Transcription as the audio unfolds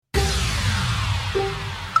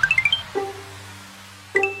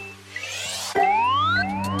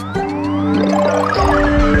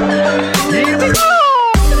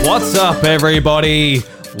up, everybody?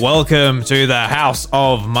 Welcome to the House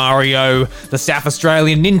of Mario, the South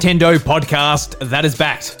Australian Nintendo podcast that is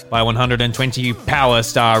backed by 120 Power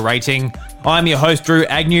Star rating. I'm your host, Drew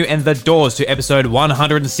Agnew, and the doors to episode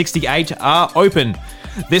 168 are open.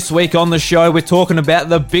 This week on the show, we're talking about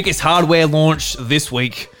the biggest hardware launch this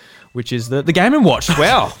week, which is the Game & Watch.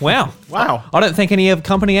 Wow. I don't think any other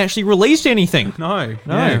company actually released anything. No.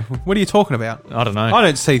 Yeah. What are you talking about? I don't know. I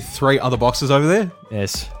don't see 3 other boxes over there.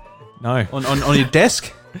 Yes. No. On your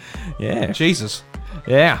desk? Yeah. Jesus.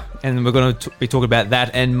 Yeah. And we're going to be talking about that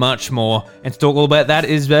and much more. And to talk all about that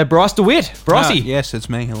is Bryce DeWitt. Brycey. Yes, it's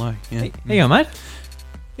me. Hello. Yeah. Hey, how you going, mate?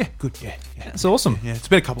 Yeah, good. Yeah. That's awesome. Yeah, it's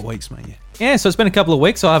been a couple of weeks, mate. Yeah, so it's been a couple of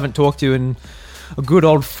weeks. I haven't talked to you in a good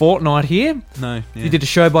old fortnight here. No. Yeah. You did a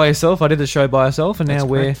show by yourself. I did a show by myself, and That's now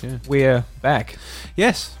correct, we're back.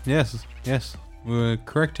 Yes. We were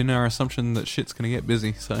correct in our assumption that shit's going to get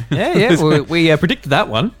busy. So Yeah. we predicted that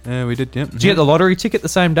one. Yeah, we did. Yep. Did you get the lottery ticket the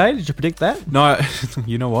same day? Did you predict that? No,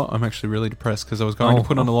 you know what? I'm actually really depressed because I was going to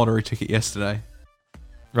put on a lottery ticket yesterday.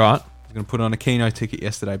 Right. I was going to put on a Keno ticket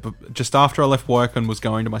yesterday, but just after I left work and was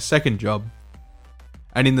going to my second job,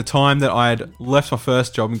 and in the time that I had left my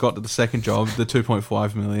first job and got to the second job, the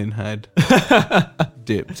 2.5 million had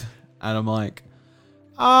dipped. And I'm like,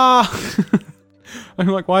 I'm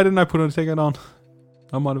like, why didn't I put a ticket on?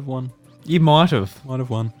 I might have won. You might have.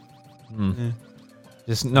 Yeah.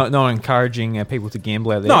 Just not encouraging people to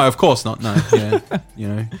gamble out there. No, of course not. No.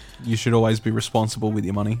 Yeah. You should always be responsible with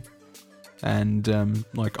your money. And,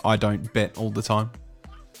 I don't bet all the time.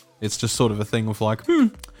 It's just sort of a thing of like,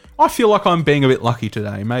 I feel like I'm being a bit lucky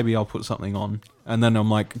today. Maybe I'll put something on. And then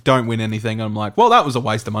I'm like, don't win anything. And I'm like, well, that was a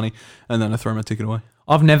waste of money. And then I throw my ticket away.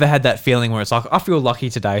 I've never had that feeling where it's like, I feel lucky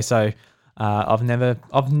today, so I've never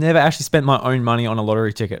actually spent my own money on a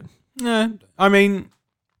lottery ticket. Yeah, I mean,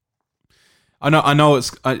 I know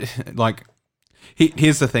it's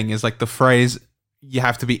here's the thing: is like the phrase "you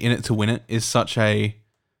have to be in it to win it" is such a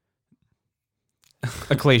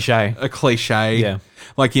cliche. A cliche. Yeah,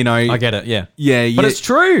 I get it. Yeah, but it's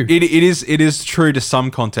true. It is true to some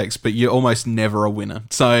context, but you're almost never a winner.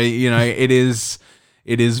 So it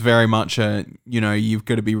is very much a you've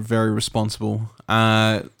got to be very responsible.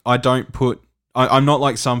 I'm not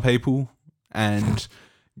like some people and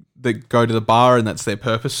that go to the bar and that's their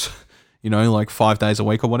purpose. 5 days a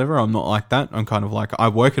week or whatever. I'm not like that. I'm kind of like, I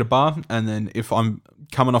work at a bar, and then if I'm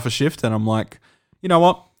coming off a shift and I'm like, you know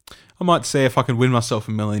what? I might see if I can win myself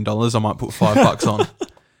 $1 million. I might put $5 on.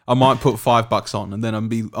 I might put $5 on, and then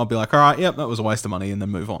I'll be like, all right, yep, that was a waste of money, and then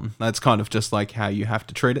move on. That's kind of just like how you have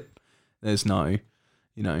to treat it. There's no,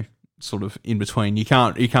 sort of in between. You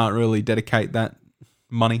can't really dedicate that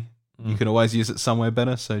money. You can always use it somewhere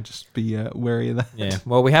better, so just be wary of that. Yeah.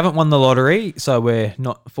 Well, we haven't won the lottery, so we're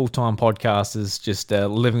not full-time podcasters, just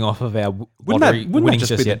living off of our lottery wouldn't winnings that just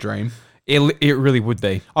just be yet. the dream? It really would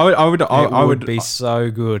be. I would be so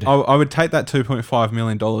good. I would take that $2.5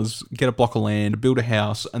 million, get a block of land, build a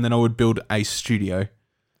house, and then I would build a studio.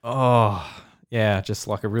 Oh, yeah, just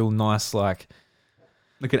like a real nice Like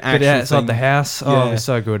an actual outside thing the house. Oh, it'd be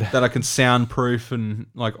so good. that I can soundproof and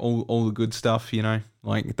like all the good stuff.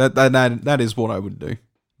 Like that is what I would do.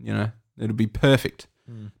 It'd be perfect.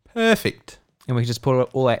 Perfect. And we can just put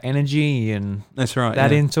all our energy and That's right.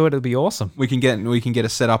 that yeah. into it. It'll be awesome. We can get a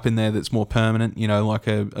setup in there that's more permanent. Like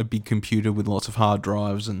a big computer with lots of hard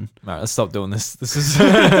drives and. All right, let's stop doing this. This is.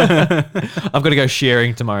 I've got to go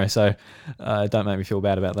sharing tomorrow, so don't make me feel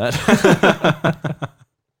bad about that.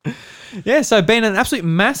 Yeah, so been an absolute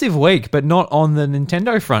massive week, but not on the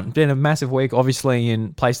Nintendo front. Been a massive week, obviously,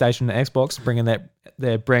 in PlayStation and Xbox, bringing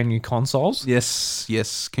their brand new consoles.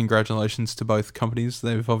 Yes. Congratulations to both companies.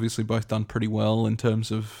 They've obviously both done pretty well in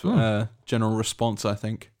terms of general response, I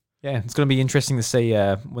think. Yeah, it's going to be interesting to see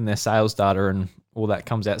when their sales data and all that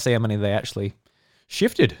comes out, see how many they actually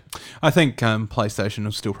shifted. I think PlayStation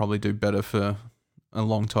will still probably do better for a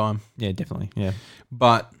long time. Yeah, definitely. Yeah.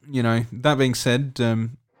 But, that being said,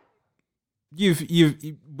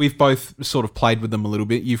 we've both sort of played with them a little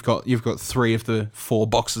bit. You've got 3 of the 4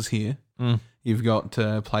 boxes here. You've got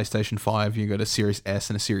PlayStation 5. You've got a Series S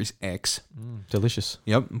and a Series X. Delicious.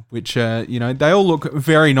 Yep. Which they all look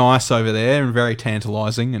very nice over there and very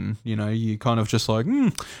tantalizing. And you kind of just like,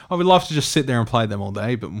 I would love to just sit there and play them all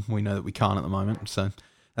day, but we know that we can't at the moment. So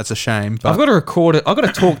that's a shame. But I've got to record it. I've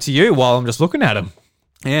got to talk to you while I'm just looking at them.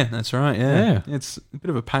 Yeah, that's right. Yeah. It's a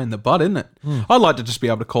bit of a pain in the butt, isn't it? I'd like to just be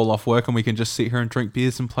able to call off work and we can just sit here and drink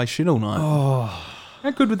beers and play shit all night. Oh,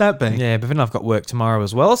 how good would that be? Yeah, but then I've got work tomorrow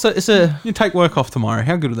as well. So it's a... You take work off tomorrow.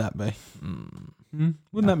 How good would that be?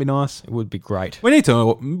 Wouldn't that be nice? It would be great.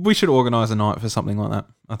 We should organise a night for something like that,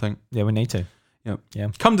 I think. Yeah, we need to. Yep. Yeah.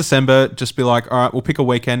 Come December, just be like, all right, we'll pick a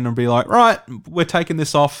weekend and be like, right, we're taking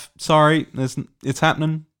this off. Sorry, it's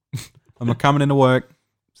happening. I'm not coming into work.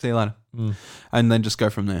 See you later. And then just go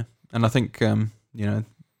from there. And I think,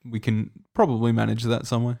 we can probably manage that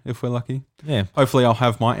somewhere if we're lucky. Yeah. Hopefully I'll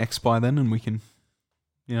have my X by then and we can,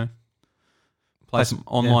 play some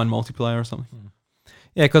online multiplayer or something.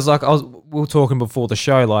 Yeah, because we were talking before the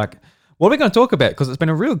show, like, what are we going to talk about? Because it's been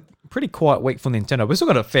a pretty quiet week for Nintendo. We've still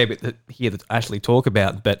got a fair bit here to actually talk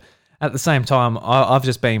about, but at the same time, I've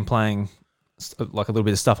just been playing like a little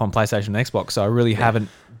bit of stuff on PlayStation and Xbox, so I really haven't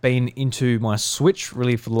been into my Switch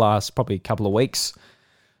really for the last probably couple of weeks.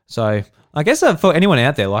 So I guess for anyone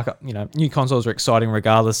out there, like, new consoles are exciting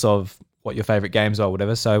regardless of what your favorite games are or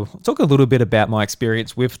whatever. So I'll talk a little bit about my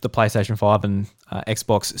experience with the PlayStation 5 and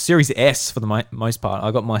Xbox Series S for the most part.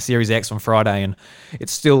 I got my Series X on Friday and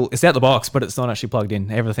it's out the box, but it's not actually plugged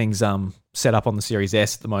in. Everything's set up on the Series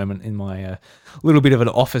S at the moment in my little bit of an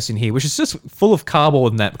office in here, which is just full of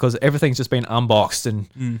cardboard and that because everything's just been unboxed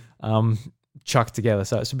and chucked together.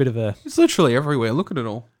 So it's a bit of a... It's literally everywhere. Look at it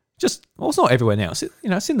all. It's not everywhere now.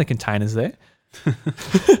 It's in the containers there.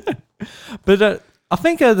 But I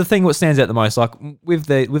think the thing what stands out the most, like with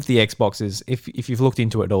the Xbox, is if you've looked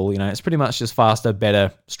into it all, it's pretty much just faster,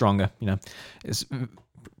 better, stronger. It's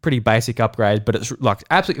pretty basic upgrade, but it's like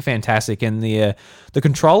absolutely fantastic. And the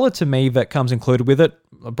controller to me that comes included with it,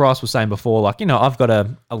 Bryce was saying before, like I've got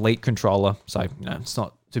a Elite controller, so it's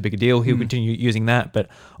not too big a deal. He'll continue using that, but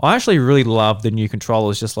I actually really love the new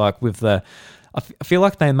controllers. Just like with I feel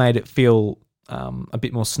like they made it feel a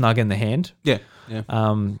bit more snug in the hand. Yeah.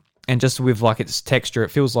 And just with like its texture, it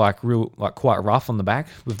feels like quite rough on the back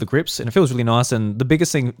with the grips, and it feels really nice. And the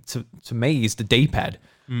biggest thing to me is the D-pad,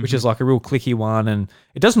 which is like a real clicky one, and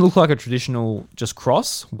it doesn't look like a traditional just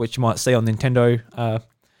cross, which you might see on Nintendo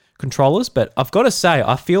controllers. But I've got to say,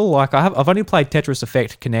 I feel like I've only played Tetris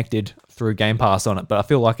Effect connected through Game Pass on it, but I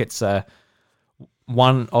feel like it's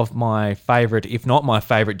one of my favorite, if not my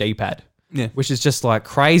favorite D-pad. Yeah. Which is just like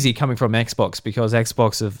crazy coming from Xbox because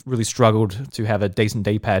Xbox have really struggled to have a decent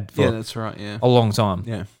D-pad for that's right, a long time.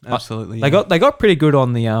 Yeah, absolutely. They got pretty good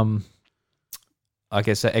on the I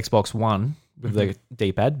guess Xbox One with the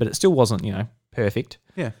D-pad, but it still wasn't, perfect.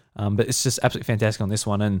 Yeah. But it's just absolutely fantastic on this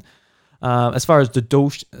one. And as far as the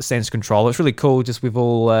DualSense controller, it's really cool just with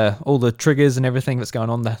all the triggers and everything that's going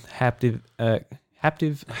on, the haptic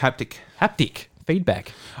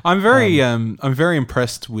feedback. I'm very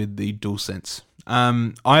impressed with the DualSense.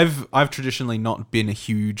 I've traditionally not been a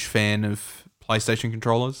huge fan of PlayStation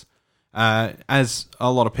controllers. As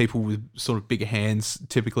a lot of people with sort of bigger hands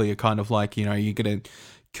typically are kind of like, you're going to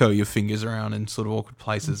curl your fingers around in sort of awkward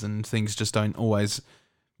places and things just don't always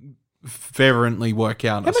fervently work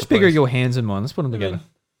out. How much bigger are your hands than mine? Let's put them together.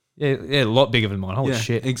 Yeah, a lot bigger than mine. Holy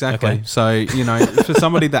shit. Exactly. Okay. So, for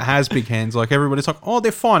somebody that has big hands, like everybody's like, oh,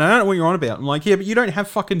 they're fine. I don't know what you're on about. I'm like, yeah, but you don't have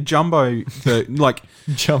fucking jumbo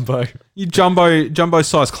jumbo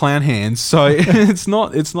sized clown hands. So it's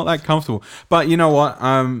not that comfortable. But you know what?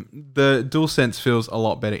 The DualSense feels a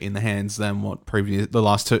lot better in the hands than what the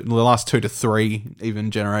last 2 to 3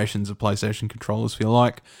 even generations of PlayStation controllers feel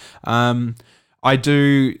like. I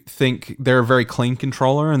do think they're a very clean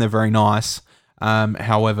controller and they're very nice.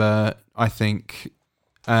 However, I think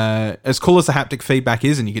as cool as the haptic feedback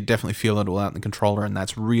is, and you could definitely feel it all out in the controller, and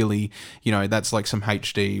that's really, that's like some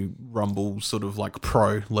HD rumble sort of like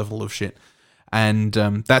pro level of shit. And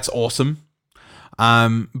that's awesome.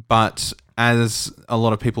 But as a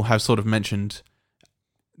lot of people have sort of mentioned,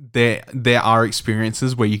 there are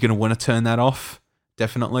experiences where you're going to want to turn that off,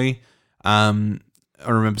 definitely. I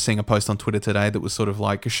remember seeing a post on Twitter today that was sort of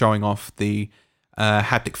like showing off the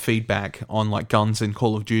haptic feedback on like guns in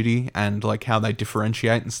Call of Duty and like how they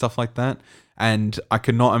differentiate and stuff like that. And I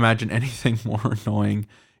could not imagine anything more annoying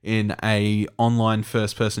in a online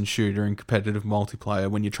first person shooter in competitive multiplayer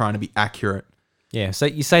when you're trying to be accurate. Yeah, so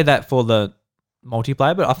you say that for the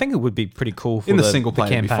multiplayer, but I think it would be pretty cool for in the single player.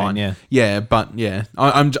 Campaign, it'd be fine. Yeah, but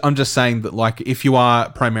I'm just saying that like if you are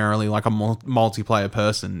primarily like a multiplayer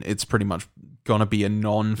person, it's pretty much gonna be a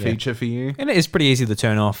non-feature for you, and it is pretty easy to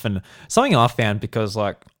turn off. And something I've found, because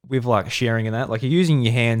like with like sharing and that, like you're using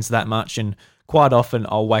your hands that much, and quite often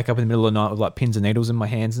I'll wake up in the middle of the night with like pins and needles in my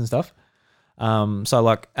hands and stuff. So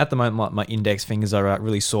like at the moment, like my index fingers are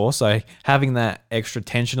really sore. So having that extra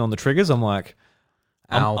tension on the triggers, I'm like,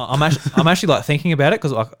 I'm actually like thinking about it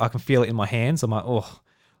because I can feel it in my hands. I'm like, oh.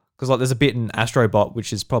 Because like there's a bit in Astrobot,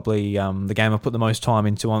 which is probably the game I've put the most time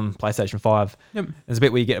into on PlayStation 5. Yep. There's a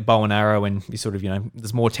bit where you get a bow and arrow and you sort of,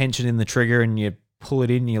 there's more tension in the trigger and you pull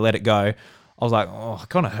it in and you let it go. I was like, oh, it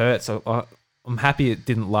kind of hurts. So I'm happy it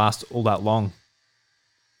didn't last all that long.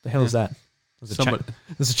 The hell is that?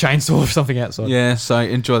 There's a chainsaw or something outside. Yeah, so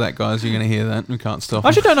enjoy that, guys. You're going to hear that. We can't stop. I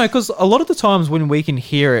actually don't know, because a lot of the times when we can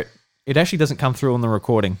hear it, it actually doesn't come through on the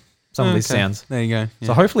recording. Some of these sounds. There you go. Yeah.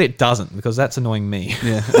 So hopefully it doesn't, because that's annoying me.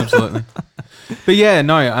 Yeah, absolutely. But yeah,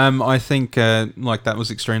 no, I think like that was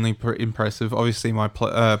extremely impressive. Obviously, my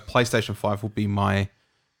PlayStation 5 will be my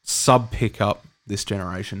sub pickup this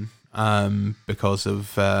generation because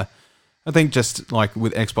of I think just like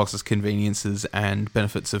with Xbox's conveniences and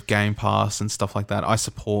benefits of Game Pass and stuff like that. I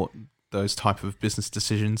support those type of business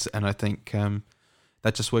decisions, and I think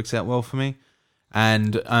that just works out well for me.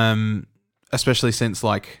 And especially since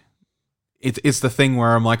like it's the thing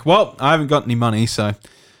where I'm like, well, I haven't got any money, so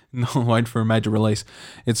not wait for a major release.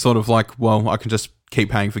 It's sort of like, well, I can just keep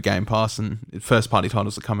paying for Game Pass, and first party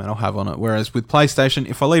titles that come out I'll have on it. Whereas with PlayStation,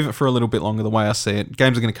 if I leave it for a little bit longer, the way I see it,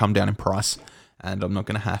 games are going to come down in price, and I'm not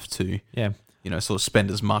going to have to, sort of spend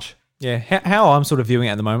as much. Yeah, how I'm sort of viewing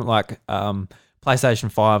it at the moment, like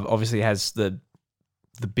PlayStation 5 obviously has the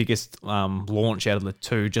biggest launch out of the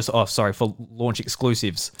two, for launch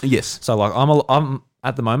exclusives. Yes. So like I'm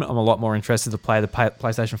at the moment, I'm a lot more interested to play the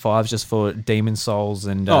PlayStation 5s just for Demon Souls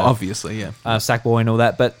and obviously, yeah, Sackboy and all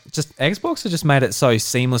that. But just Xbox has just made it so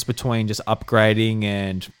seamless between just upgrading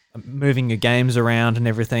and moving your games around and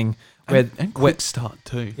everything. And quick start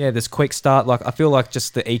too. Yeah, there's quick start. Like I feel like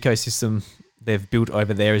just the ecosystem they've built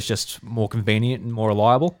over there is just more convenient and more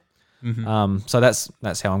reliable. Mm-hmm. So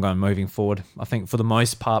that's how I'm going moving forward. I think for the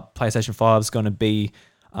most part, PlayStation 5 is going to be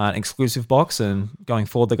an exclusive box, and going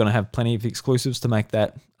forward, they're going to have plenty of exclusives to make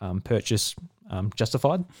that purchase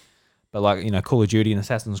justified. But like, Call of Duty and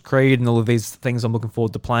Assassin's Creed and all of these things I'm looking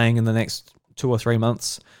forward to playing in the next 2 or 3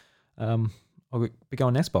 months, I'll be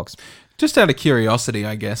going Xbox. Just out of curiosity,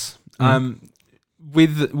 I guess,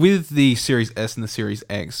 with the Series S and the Series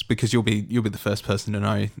X, because you'll be the first person to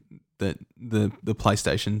know that the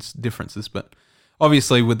PlayStation's differences, but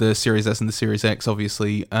obviously with the Series S and the Series X,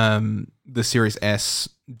 obviously the Series S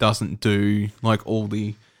doesn't do like all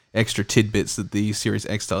the extra tidbits that the Series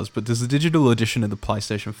X does, but does the digital edition of the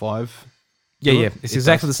PlayStation 5? Yeah, it's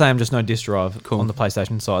exactly the same, just no disc drive on the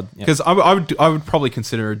PlayStation side. Because I would probably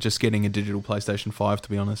consider just getting a digital PlayStation 5, to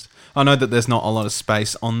be honest. I know that there's not a lot of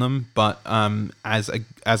space on them, but as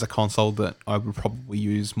a console that I would probably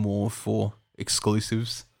use more for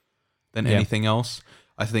exclusives than anything else,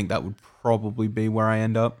 I think that would probably be where I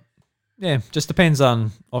end up. Yeah, just depends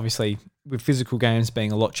on, obviously, with physical games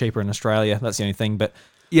being a lot cheaper in Australia, that's the only thing, but...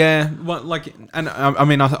 Yeah, well, I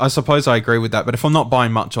mean, I suppose I agree with that, but if I'm not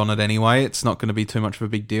buying much on it anyway, it's not going to be too much of a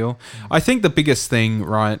big deal. I think the biggest thing,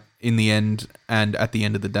 right, in the end and at the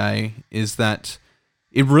end of the day, is that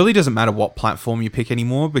it really doesn't matter what platform you pick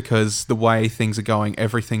anymore, because the way things are going,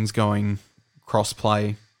 everything's going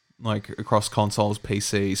cross-play, like across consoles,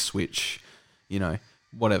 PC, Switch,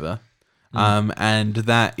 whatever. And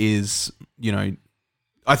that is,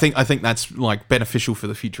 I think that's like beneficial for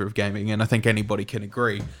the future of gaming, and I think anybody can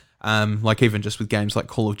agree. Like even just with games like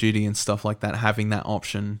Call of Duty and stuff like that, having that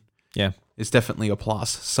option, is definitely a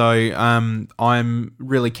plus. So I'm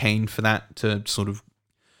really keen for that to sort of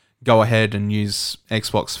go ahead and use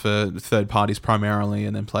Xbox for third parties primarily,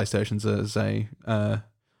 and then PlayStation's as an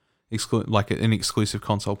exclusive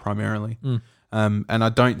console primarily. And I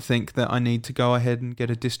don't think that I need to go ahead and get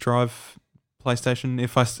a disc drive PlayStation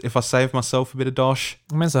if I save myself a bit of dosh.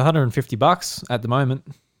 I mean, it's $150 at the moment,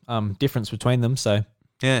 difference between them. So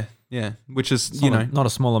yeah, which is it's not a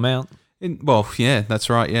small amount. That's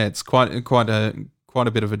right. Yeah, it's quite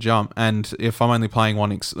a bit of a jump. And if I'm only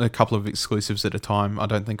playing a couple of exclusives at a time, I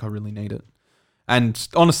don't think I really need it. And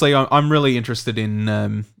honestly, I'm really interested in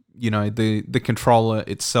the controller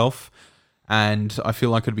itself. And I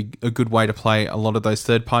feel like it'd be a good way to play a lot of those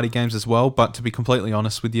third-party games as well. But to be completely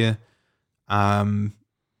honest with you, as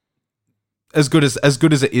good as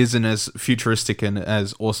it is, and as futuristic and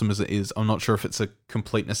as awesome as it is, I'm not sure if it's a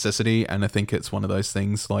complete necessity. And I think it's one of those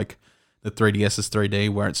things like the 3DS's 3D,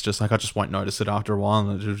 where it's just like I just won't notice it after a while,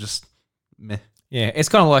 and it'll just meh. Yeah, it's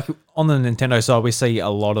kind of like on the Nintendo side, we see a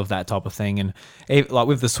lot of that type of thing, and like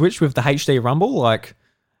with the Switch, with the HD Rumble, like.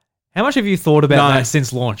 How much have you thought about that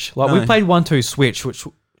since launch? Like we played 1-2 Switch, which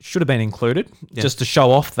should have been included just to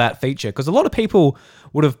show off that feature. Because a lot of people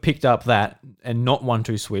would have picked up that and not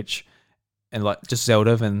 1-2 Switch and like just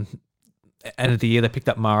Zelda, and end of the year they picked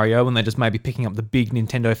up Mario, and they're just maybe picking up the big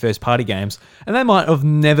Nintendo first party games. And they might have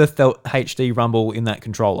never felt HD Rumble in that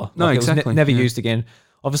controller. No, exactly. It was never used again.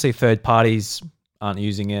 Obviously third parties aren't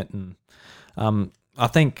using it. And I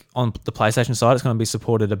think on the PlayStation side, it's going to be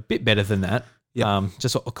supported a bit better than that. Yeah,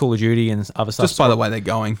 just Call of Duty and other stuff. Just by the way they're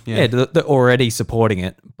going. Yeah, they're already supporting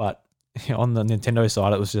it, but on the Nintendo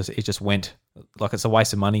side, it just went like it's a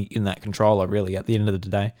waste of money in that controller. Really, at the end of the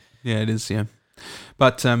day. Yeah, it is. Yeah,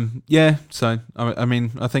 but yeah. So I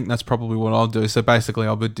mean, I think that's probably what I'll do. So basically,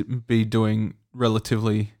 I'll be doing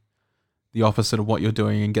relatively the opposite of what you're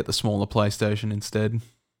doing and get the smaller PlayStation instead,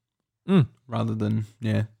 rather than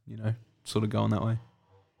sort of going that way.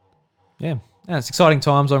 Yeah, it's exciting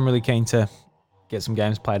times. I'm really keen to get some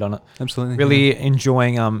games played on it. Absolutely. Really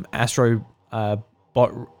enjoying Astro Bot.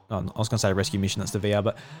 I was going to say Rescue Mission. That's the VR,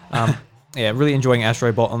 but yeah, really enjoying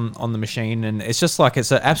Astro Bot on the machine, and it's just like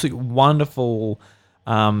it's an absolute wonderful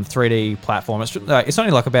 3D platform. It's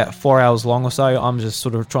only like about 4 hours long or so. I'm just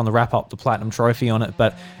sort of trying to wrap up the platinum trophy on it,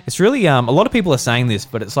 but it's really a lot of people are saying this,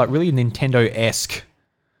 but it's like really Nintendo-esque.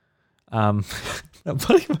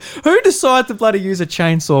 Who decides to bloody use a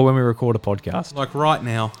chainsaw when we record a podcast? Like right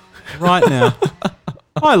now.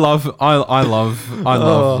 I love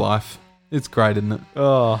life. It's great, isn't it?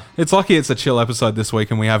 Oh, It's lucky it's a chill episode this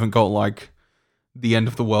week and we haven't got like the end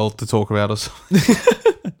of the world to talk about us.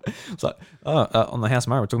 it's like on the House of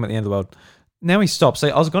Mario, we're talking about the end of the world. Now we stop. So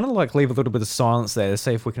I was going to like leave a little bit of silence there to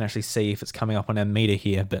see if we can actually see if it's coming up on our meter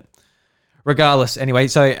here, but regardless, anyway,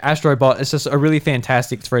 so Astro Bot is just a really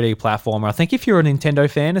fantastic 3D platformer. I think if you're a Nintendo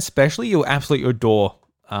fan, especially, you'll absolutely adore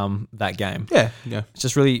that game. Yeah. It's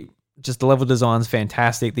just really, the level design's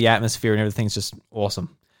fantastic. The atmosphere and everything's just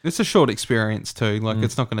awesome. It's a short experience too. Like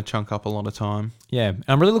it's not going to chunk up a lot of time. Yeah, and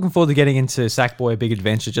I'm really looking forward to getting into Sackboy: A Big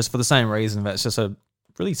Adventure just for the same reason that it's just a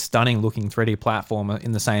really stunning looking 3D platformer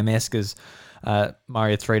in the same esque as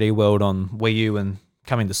Mario 3D World on Wii U and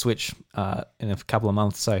coming to Switch in a couple of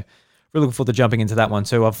months. So really looking forward to jumping into that one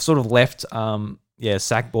too. I've sort of left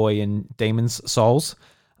Sackboy and Demon's Souls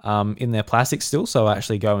in their plastic still, so I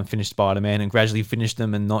actually go and finish Spider-Man and gradually finish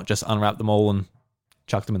them and not just unwrap them all and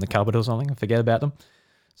chuck them in the cupboard or something and forget about them.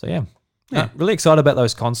 So yeah, really excited about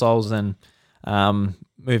those consoles and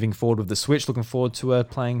moving forward with the Switch. Looking forward to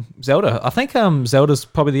playing Zelda. I think Zelda's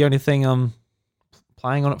probably the only thing I'm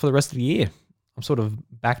playing on it for the rest of the year. I'm sort of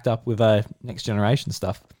backed up with next generation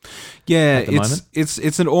stuff. Yeah,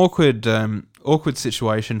 it's an awkward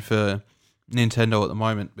situation for Nintendo at the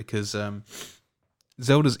moment because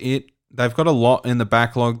Zelda's it. They've got a lot in the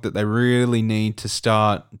backlog that they really need to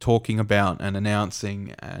start talking about and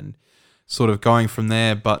announcing and sort of going from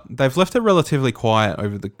there, but they've left it relatively quiet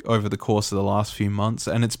over the course of the last few months,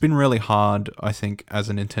 and it's been really hard, I think, as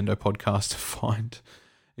a Nintendo podcast to find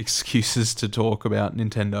excuses to talk about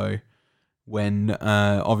Nintendo when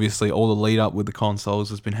obviously all the lead up with the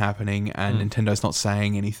consoles has been happening and Nintendo's not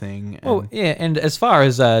saying anything. Well, yeah, and as far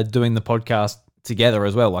as doing the podcast together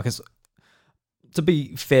as well, like to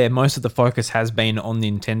be fair, most of the focus has been on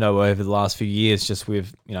Nintendo over the last few years, just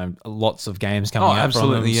with lots of games coming out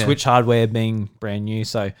from them, Switch hardware being brand new.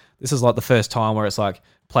 So this is like the first time where it's like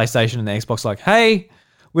PlayStation and the Xbox, like, hey,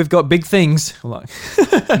 we've got big things. Like,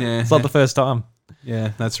 it's like the first time.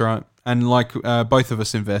 Yeah, that's right. And like both of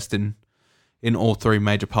us invest in all three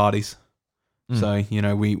major parties, so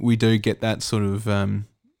we do get that sort of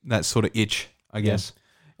itch, I guess.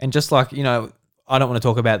 And just like I don't want to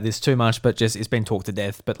talk about this too much, but just it's been talked to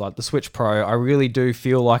death. But like the Switch Pro, I really do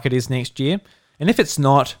feel like it is next year. And if it's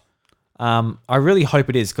not, I really hope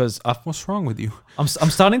it is because what's wrong with you? I'm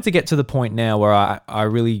starting to get to the point now where I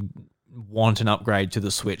really want an upgrade to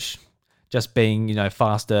the Switch, just being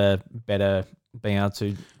faster, better, being able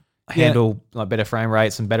to handle like better frame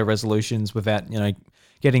rates and better resolutions without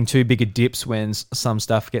getting too big a dips when some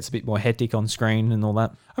stuff gets a bit more hectic on screen and all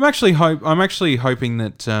that. I'm actually hoping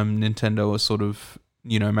that Nintendo are sort of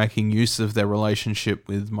making use of their relationship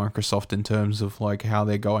with Microsoft in terms of like how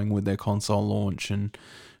they're going with their console launch and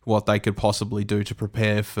what they could possibly do to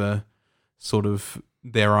prepare for sort of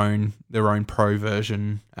their own pro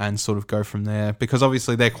version and sort of go from there, because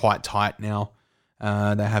obviously they're quite tight now. They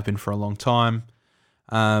have been for a long time.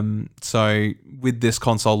 So with this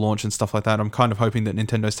console launch and stuff like that, I'm kind of hoping that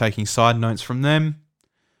Nintendo's taking side notes from them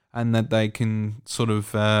and that they can sort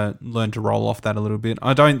of learn to roll off that a little bit.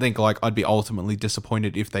 I don't think like I'd be ultimately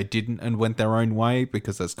disappointed if they didn't and went their own way,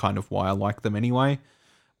 because that's kind of why I like them anyway.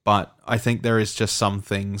 But I think there is just some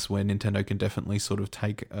things where Nintendo can definitely sort of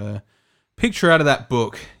take a picture out of that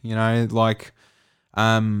book, like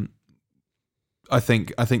I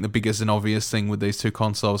think the biggest and obvious thing with these two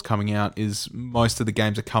consoles coming out is most of the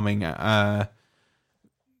games are coming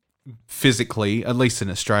physically, at least in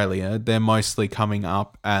Australia, they're mostly coming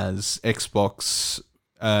up as Xbox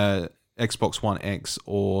One X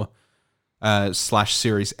or /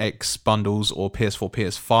 Series X bundles or PS4,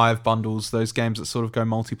 PS5 bundles, those games that sort of go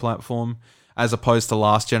multi-platform. as opposed to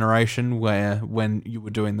last generation, where when they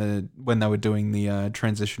were doing the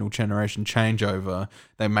transitional generation changeover,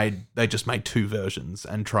 they just made 2 versions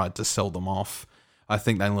and tried to sell them off. I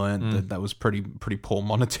think they learned that was pretty poor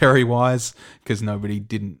monetary wise, because nobody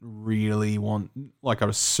didn't really want like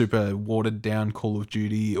a super watered down Call of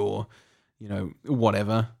Duty or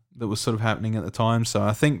whatever that was sort of happening at the time. So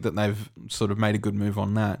I think that they've sort of made a good move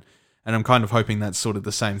on that. And I'm kind of hoping that's sort of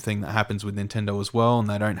the same thing that happens with Nintendo as well, and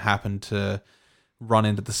they don't happen to run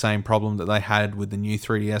into the same problem that they had with the new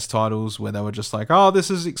 3DS titles, where they were just like, oh, this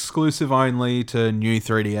is exclusive only to new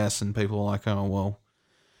 3DS, and people are like, oh, well,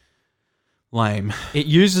 lame. It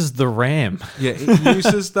uses the RAM. Yeah, it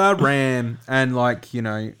uses the RAM, and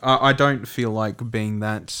I don't feel like being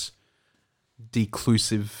that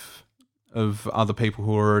declusive of other people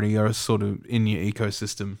who already are sort of in your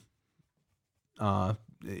ecosystem.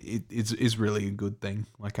 It is really a good thing,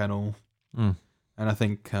 like at all. And I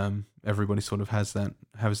think everybody sort of has that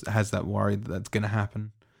worry that that's going to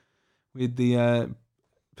happen with the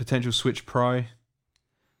potential Switch Pro.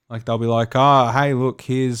 Like they'll be like, oh, hey, look,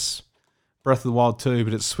 here's Breath of the Wild 2,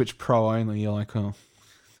 but it's Switch Pro only. You're like, oh,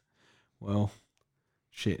 well,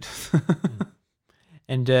 shit.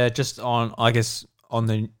 And just on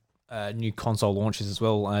the new console launches as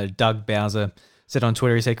well, Doug Bowser said on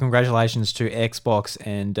Twitter, he said, congratulations to Xbox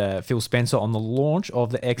and Phil Spencer on the launch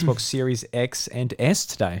of the Xbox Series X and S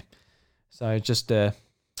today. So just, because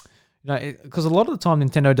a lot of the time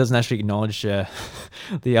Nintendo doesn't actually acknowledge the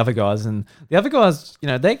other guys. And the other guys,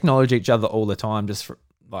 they acknowledge each other all the time, just for,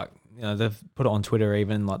 they've put it on Twitter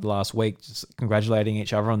even like the last week, just congratulating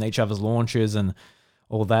each other on each other's launches and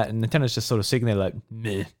all that. And Nintendo's just sort of sitting there like,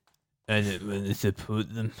 meh, I don't want to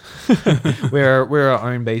support them. we're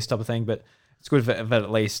our own beast type of thing, but it's good for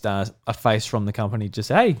at least a face from the company just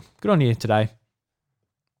say, hey, good on you today.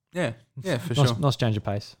 Yeah, for nice, sure. Nice change of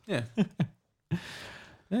pace. Yeah.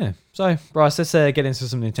 Yeah. So, Bryce, let's get into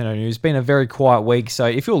some Nintendo news. It's been a very quiet week. So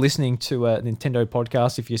if you're listening to a Nintendo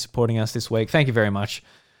podcast, if you're supporting us this week, thank you very much.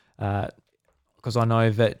 Because I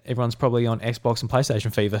know that everyone's probably on Xbox and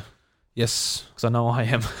PlayStation fever. Yes. Because I know I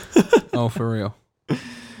am. Oh, for real.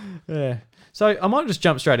 Yeah. So I might just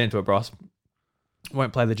jump straight into it, Bryce.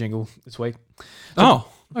 Won't play the jingle this week. Oh,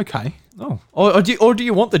 okay. Oh. Or do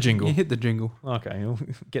you want the jingle? You hit the jingle. Okay, you'll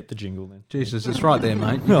get the jingle then. Jesus, it's right there,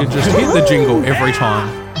 mate. You can just hit the jingle every time.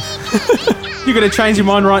 You going to change your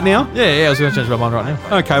mind right now? Yeah, I was going to change my mind right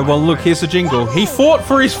now. Okay, well, look, here's the jingle. He fought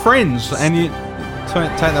for his friends, and you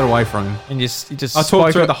take that away from him. And you just I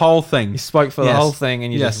talked through the whole thing. You spoke for the whole thing,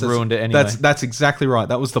 and you just ruined it anyway. That's exactly right.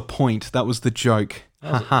 That was the point. That was the joke.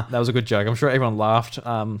 That was a good joke. I'm sure everyone laughed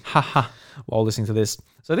while listening to this.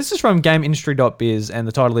 So this is from GameIndustry.biz, and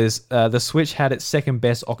the title is The Switch Had Its Second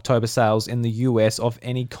Best October Sales in the US of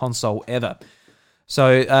Any Console Ever.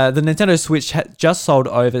 So the Nintendo Switch just sold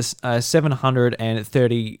over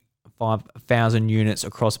 735,000 units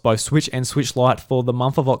across both Switch and Switch Lite for the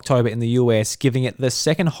month of October in the US, giving it the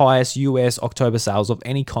second highest US October sales of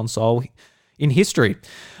any console in history.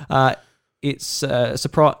 It's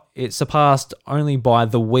surpassed only by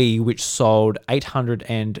the Wii, which sold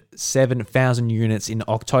 807,000 units in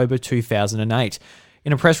October 2008.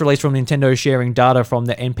 In a press release from Nintendo sharing data from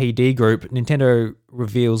the NPD Group, Nintendo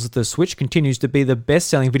reveals the Switch continues to be the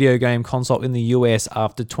best-selling video game console in the US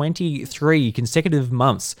after 23 consecutive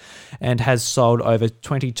months and has sold over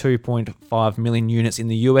 22.5 million units in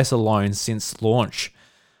the US alone since launch.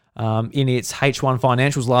 In its H1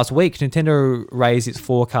 financials last week, Nintendo raised its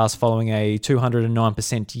forecast following a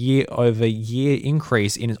 209% year-over-year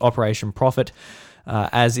increase in its operation profit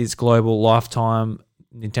as its global lifetime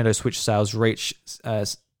Nintendo Switch sales reach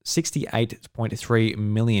 68.3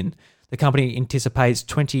 million. The company anticipates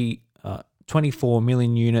 24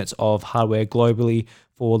 million units of hardware globally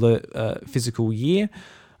for the physical year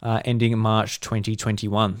ending March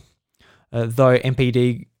 2021. Though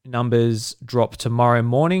NPD numbers drop tomorrow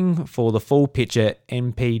morning for the full picture,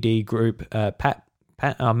 NPD Group Matt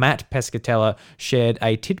Pescatella shared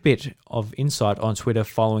a tidbit of insight on Twitter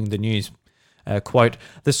following the news. Quote,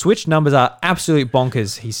 the Switch numbers are absolute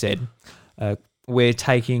bonkers, he said. We're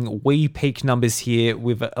taking Wii peak numbers here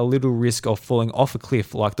with a little risk of falling off a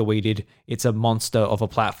cliff like the Wii did. It's a monster of a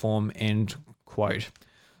platform, end quote.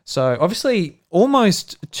 So obviously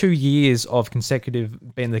almost 2 years of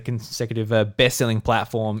being the consecutive best-selling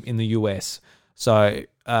platform in the US. So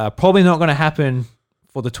probably not going to happen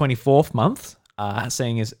for the 24th month.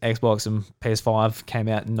 Seeing as Xbox and PS5 came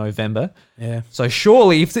out in November. Yeah. So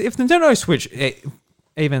surely if Nintendo Switch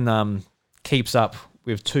even keeps up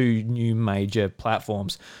with 2 new major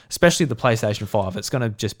platforms, especially the PlayStation 5, it's going to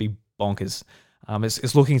just be bonkers.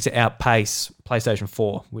 It's looking to outpace PlayStation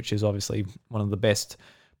 4, which is obviously one of the best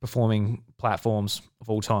performing platforms of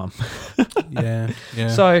all time. Yeah.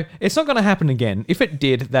 So it's not going to happen again. If it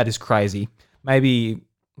did, that is crazy. Maybe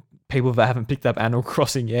people that haven't picked up Animal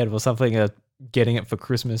Crossing yet or something are getting it for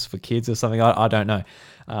Christmas for kids or something. I don't know.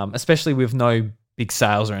 Especially with no big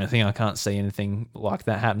sales or anything. I can't see anything like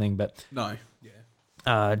that happening. But No.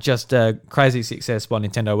 just a crazy success by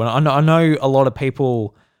Nintendo. And I know a lot of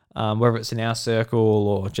people, whether it's in our circle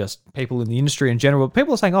or just people in the industry in general,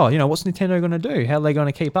 people are saying, "Oh, what's Nintendo going to do? How are they going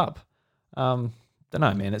to keep up?" Don't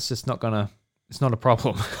know, man. It's just not gonna. It's not a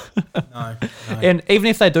problem. No. And even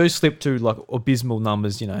if they do slip to like abysmal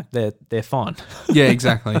numbers, they're fine. Yeah,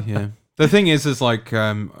 exactly. Yeah. The thing is like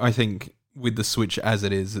I think with the Switch as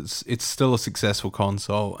it is, it's still a successful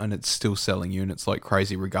console and it's still selling units like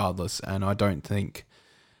crazy regardless. And I don't think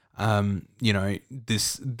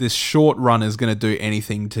this short run is going to do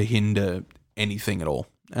anything to hinder anything at all.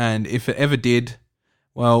 And if it ever did,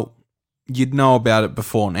 well, you'd know about it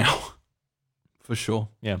before now, for sure.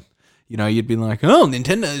 Yeah. You'd be like, oh,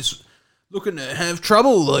 Nintendo's looking to have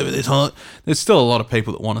trouble over this. There's still a lot of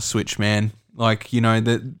people that want to Switch, man. Like,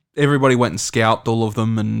 that everybody went and scalped all of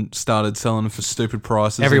them and started selling them for stupid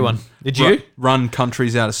prices. Everyone. Did you? Run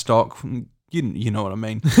countries out of stock. You know what I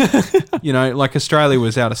mean. Like Australia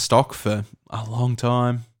was out of stock for a long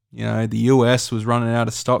time. The US was running out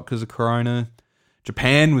of stock because of Corona.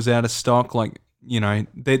 Japan was out of stock. Like,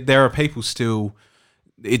 there are people still,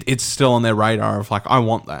 it's still on their radar of like, I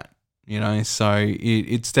want that. So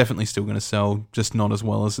it's definitely still going to sell, just not as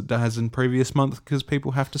well as it has in previous months because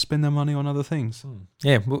people have to spend their money on other things.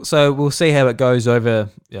 Yeah, so we'll see how it goes over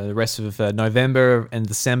the rest of November and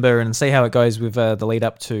December, and see how it goes with the lead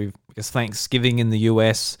up to, I guess, Thanksgiving in the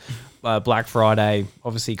US, Black Friday,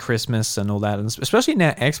 obviously Christmas and all that. And especially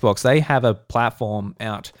now Xbox, they have a platform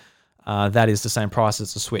out that is the same price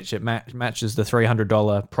as the Switch. It matches the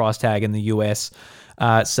 $300 price tag in the US.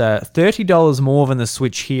 It's $30 more than the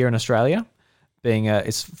Switch here in Australia, being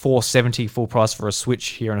it's $470 full price for a Switch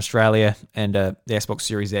here in Australia, and the Xbox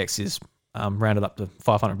Series X is rounded up to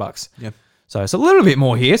 $500. Yeah. So it's a little bit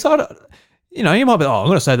more here. So you might be, I'm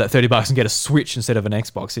going to save that $30 and get a Switch instead of an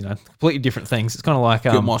Xbox. Completely different things. It's kind of like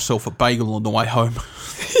get myself a bagel on the way home.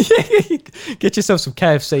 Get yourself some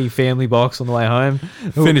KFC family box on the way home.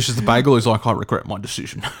 Finishes the bagel. He's like, I regret my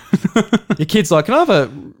decision. Your kid's like, can I have a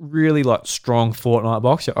really strong Fortnite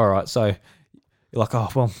box? All right. So you're like, oh,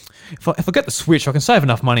 well, if I get the Switch, I can save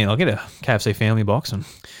enough money and I'll get a KFC family box. And,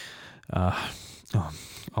 well,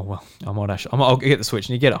 I'll get the Switch.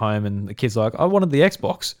 And you get it home and the kid's like, I wanted the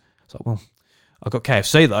Xbox. It's like, well, I got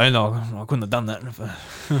KFC though. No, I couldn't have done that.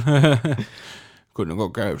 Couldn't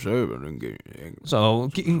have got KFC, but I didn't get it. So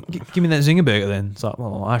give me that Zinger burger then. It's like,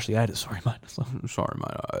 well, I actually ate it. Sorry, mate. Sorry,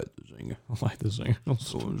 mate. I ate the Zinger. I like the Zinger.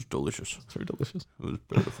 It was delicious. It's very delicious. It was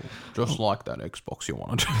beautiful. Just like that Xbox you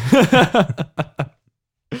wanted.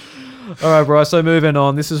 All right, bro. So moving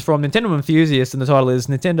on. This is from Nintendo Enthusiast, and the title is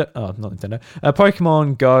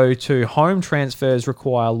Pokemon Go to home transfers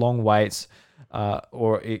require long waits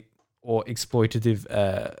or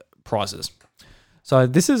exploitative prices. So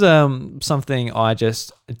this is something I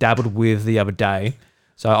just dabbled with the other day.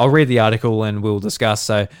 So I'll read the article and we'll discuss.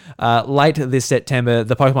 So late this September,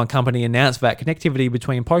 the Pokemon Company announced that connectivity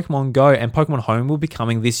between Pokemon Go and Pokemon Home will be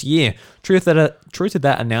coming this year. True to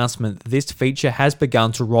that announcement, this feature has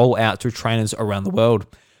begun to roll out to trainers around the world.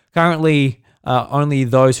 Currently, only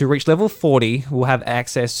those who reach level 40 will have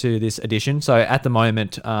access to this addition. So at the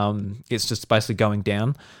moment, it's just basically going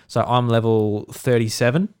down. So I'm level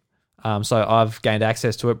 37. So I've gained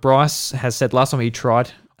access to it. Bryce has said last time he tried.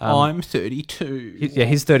 I'm 32.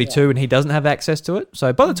 He's 32 and he doesn't have access to it.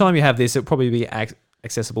 So by the time you have this, it'll probably be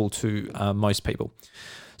accessible to most people.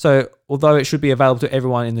 So although it should be available to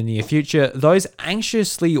everyone in the near future, those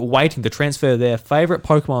anxiously waiting to transfer their favorite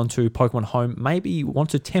Pokemon to Pokemon Home maybe want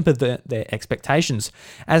to temper their expectations,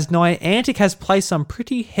 as Niantic has placed some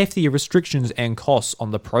pretty hefty restrictions and costs on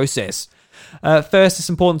the process. First, it's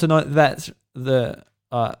important to note that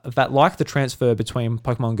that like the transfer between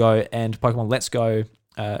Pokemon Go and Pokemon Let's Go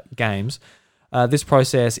games, this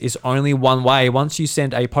process is only one way. Once you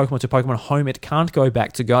send a Pokemon to Pokemon Home, it can't go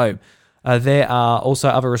back to Go. There are also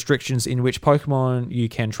other restrictions in which Pokemon you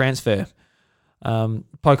can transfer.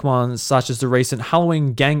 Pokemon such as the recent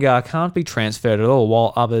Halloween Gengar can't be transferred at all,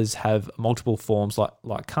 while others have multiple forms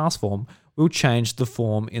like Cast Form will change the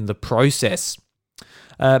form in the process.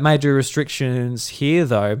 Major restrictions here,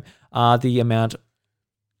 though, are the amount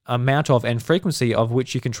of and frequency of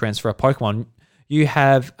which you can transfer a Pokemon. You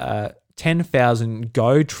have 10,000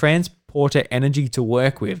 Go transport porter energy to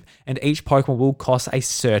work with, and each Pokemon will cost a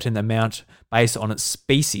certain amount based on its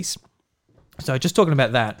species. So just talking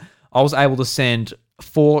about that, I was able to send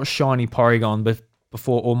 4 shiny Porygon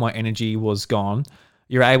before all my energy was gone.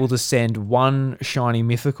 You're able to send 1 shiny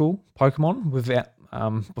mythical Pokemon without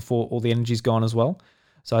before all the energy's gone as well.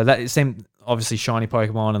 So that it seemed obviously shiny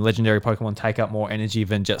Pokemon and legendary Pokemon take up more energy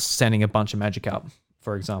than just sending a bunch of Magikarp,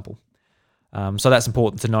 for example. So that's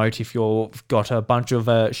important to note if you've got a bunch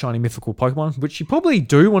of shiny mythical Pokemon, which you probably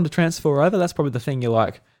do want to transfer over. That's probably the thing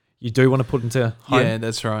you do want to put into home. Yeah,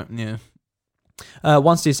 that's right. Yeah.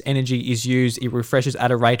 Once this energy is used, it refreshes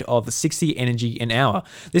at a rate of 60 energy an hour.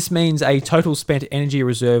 This means a total spent energy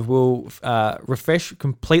reserve will refresh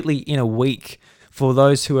completely in a week. For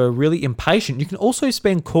those who are really impatient, you can also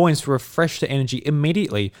spend coins to refresh the energy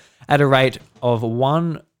immediately at a rate of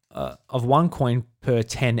one coin per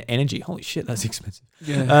 10 energy. Holy shit, that's expensive.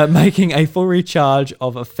 Yeah. Making a full recharge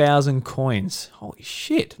of 1,000 coins. Holy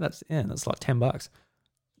shit, that's like $10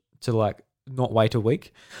 to like not wait a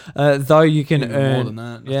week. Though you can Even earn more than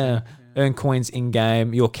that, I think. earn coins in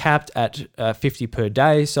game. You're capped at 50 per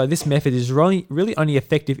day. So this method is really only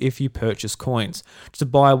effective if you purchase coins. To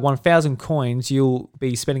buy 1,000 coins, you'll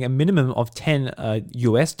be spending a minimum of $10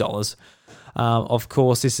 US. Of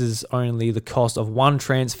course, this is only the cost of one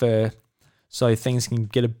transfer, so things can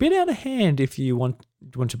get a bit out of hand if you want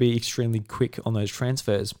to be extremely quick on those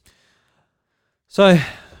transfers. So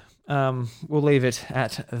we'll leave it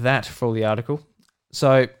at that for the article.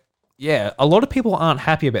 So yeah, a lot of people aren't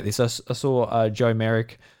happy about this. I saw Joe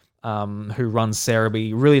Merrick, who runs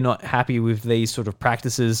Cerebi, really not happy with these sort of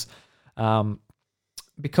practices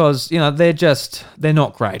because they're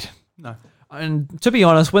not great. No. And to be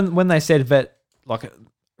honest, when they said that, like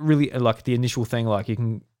really like the initial thing, like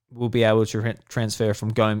we'll be able to transfer from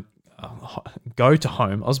go to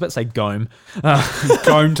home. I was about to say Gome.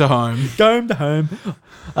 Gome to home. Gome to home.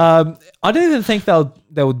 I don't even think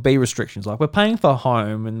there would be restrictions. Like we're paying for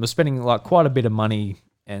home and we're spending like quite a bit of money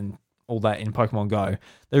and all that in Pokemon Go.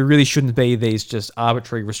 There really shouldn't be these just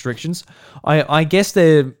arbitrary restrictions. I guess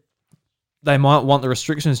they might want the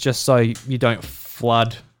restrictions just so you don't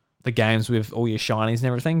flood the games with all your shinies and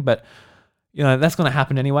everything, but that's going to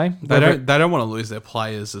happen anyway. They don't want to lose their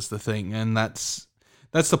players is the thing, and that's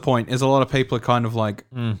the point. Is a lot of people are kind of like,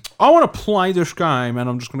 I want to play this game, and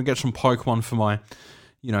I'm just going to get some Pokemon for my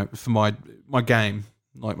game,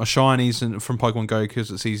 like my shinies and from Pokemon Go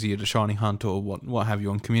because it's easier to shiny hunt or what have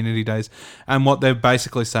you on community days. And what they're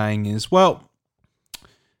basically saying is, well,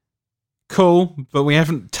 cool, but we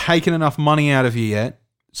haven't taken enough money out of you yet.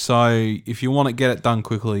 So if you want to get it done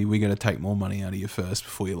quickly, we're going to take more money out of you first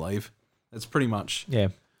before you leave. That's pretty much. Yeah.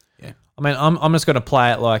 I mean, I'm just going to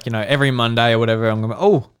play it like, every Monday or whatever. I'm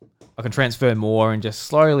going I can transfer more and just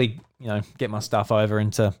slowly, get my stuff over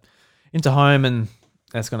into home, and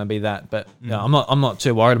that's going to be that. But I'm not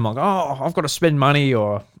too worried. I'm like, I've got to spend money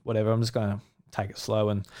or whatever. I'm just going to take it slow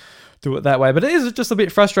and do it that way. But it is just a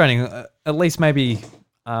bit frustrating. At least maybe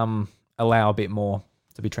allow a bit more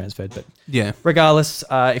to be transferred. But yeah, regardless,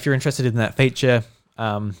 if you're interested in that feature,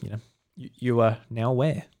 you are now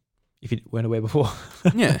aware if you weren't aware before.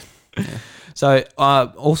 Yeah. So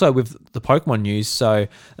also with the Pokemon news, so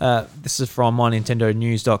this is from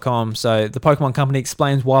mynintendonews.com. So the Pokemon company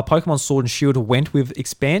explains why Pokemon Sword and Shield went with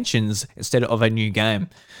expansions instead of a new game.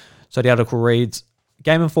 So the article reads,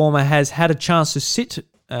 Game Informer has had a chance to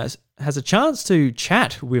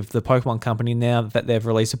chat with the Pokemon company now that they've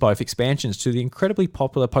released both expansions to the incredibly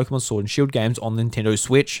popular Pokemon Sword and Shield games on the Nintendo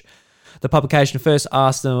Switch. The publication first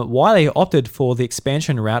asked them why they opted for the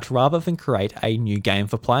expansion route rather than create a new game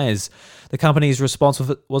for players. The company's response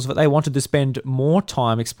was that they wanted to spend more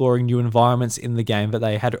time exploring new environments in the game that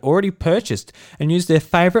they had already purchased and use their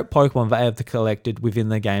favourite Pokemon they have collected within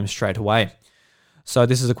the game straight away. So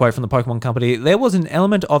this is a quote from the Pokemon company. There was an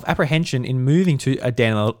element of apprehension in moving to a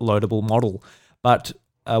downloadable model, but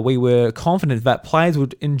we were confident that players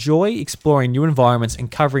would enjoy exploring new environments and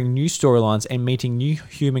covering new storylines and meeting new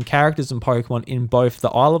human characters and Pokemon in both the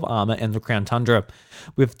Isle of Armor and the Crown Tundra.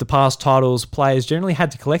 With the past titles, players generally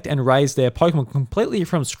had to collect and raise their Pokemon completely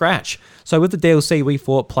from scratch. So with the DLC, we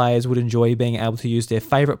thought players would enjoy being able to use their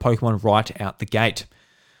favourite Pokemon right out the gate.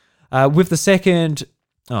 With the second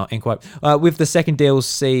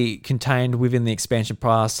DLC contained within the expansion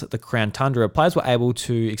pass, the Crown Tundra, players were able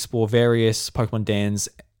to explore various Pokemon dens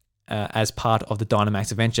as part of the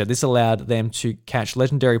Dynamax adventure. This allowed them to catch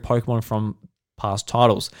legendary Pokemon from past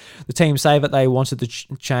titles. The team say that they wanted to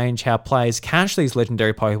change how players catch these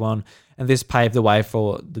legendary Pokemon, and this paved the way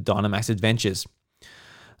for the Dynamax adventures.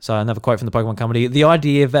 So another quote from the Pokemon company. The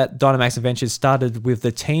idea that Dynamax Adventures started with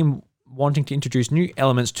the team wanting to introduce new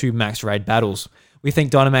elements to Max Raid battles. We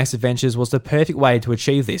think Dynamax Adventures was the perfect way to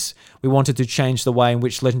achieve this. We wanted to change the way in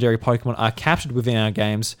which legendary Pokemon are captured within our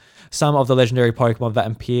games. Some of the legendary Pokemon that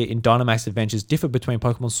appear in Dynamax Adventures differ between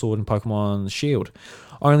Pokemon Sword and Pokemon Shield.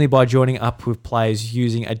 Only by joining up with players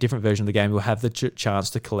using a different version of the game, we'll have the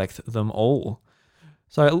chance to collect them all.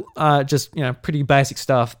 So, just, pretty basic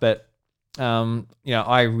stuff, but,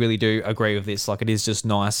 I really do agree with this. Like, it is just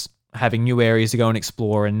nice having new areas to go and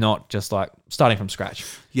explore and not just, like, starting from scratch.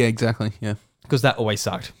 Yeah, exactly, yeah. Because that always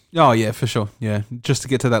sucked. Oh, yeah, for sure. Yeah, just to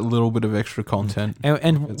get to that little bit of extra content. And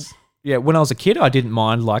when I was a kid, I didn't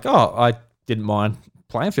mind, I didn't mind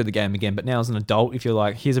playing through the game again. But now as an adult, if you're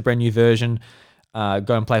like, here's a brand new version, go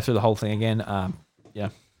and play through the whole thing again.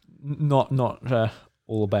 Not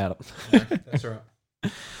all about it. Yeah, that's right.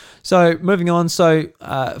 So moving on. So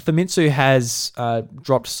Famitsu has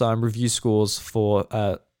dropped some review scores for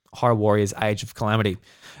Hyrule Warriors Age of Calamity.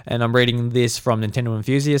 And I'm reading this from Nintendo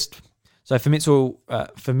Enthusiast. So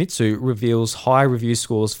Famitsu reveals high review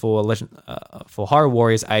scores for Hyrule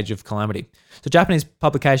Warriors Age of Calamity. So Japanese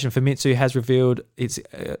publication Famitsu has revealed its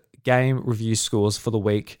game review scores for the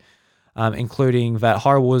week, including that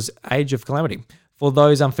Hyrule Warriors Age of Calamity. For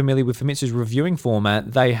those unfamiliar with Famitsu's reviewing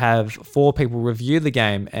format, they have 4 people review the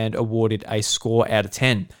game and awarded a score out of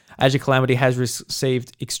 10. Age of Calamity has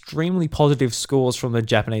received extremely positive scores from the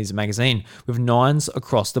Japanese magazine, with 9s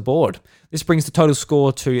across the board. This brings the total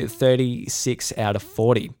score to 36 out of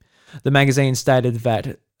 40. The magazine stated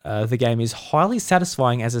that the game is highly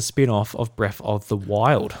satisfying as a spin-off of Breath of the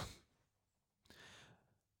Wild.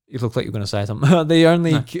 You look like you're going to say something. The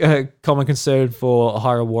only common concern for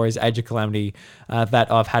Hyrule Warriors Age of Calamity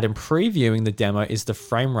that I've had in previewing the demo is the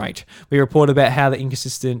frame rate. We report about how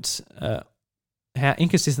inconsistent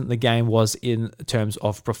the game was in terms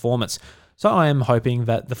of performance. So I am hoping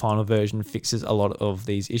that the final version fixes a lot of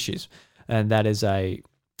these issues, and that is a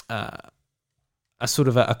sort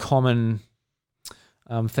of a common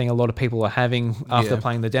thing a lot of people are having after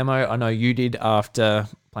playing the demo. I know you did after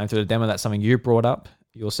playing through the demo. That's something you brought up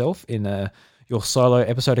yourself in your solo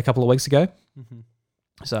episode a couple of weeks ago. Mm-hmm.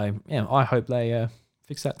 So yeah, I hope they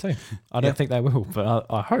fix that too. I don't think they will, but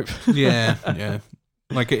I hope. Yeah.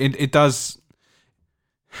 Like it does.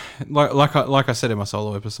 Like I said in my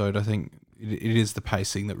solo episode, I think it is the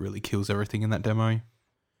pacing that really kills everything in that demo.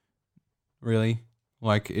 Really,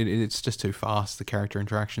 like it's just too fast. The character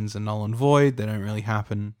interactions are null and void. They don't really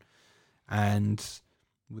happen, and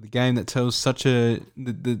with a game that tells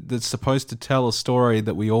that's supposed to tell a story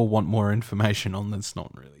that we all want more information on, that's not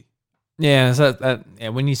really. Yeah. So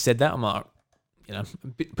when you said that, I'm like,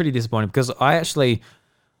 pretty disappointed because I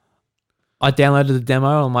downloaded the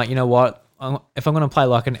demo. And I'm like, you know what? If I'm going to play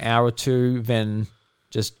like an hour or two, then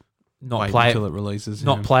just not wait play until it releases.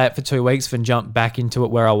 Not play it for 2 weeks, then jump back into it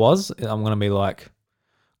where I was. I'm going to be like,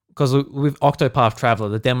 because with Octopath Traveler,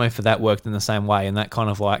 the demo for that worked in the same way, and that kind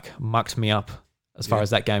of like mucked me up as far as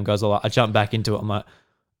that game goes. I jumped back into it. I'm like,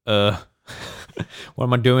 what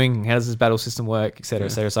am I doing? How does this battle system work, et cetera, et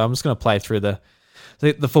cetera. So I'm just going to play through the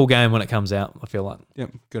full game when it comes out, I feel like.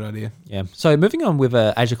 Yep, good idea. Yeah. So moving on with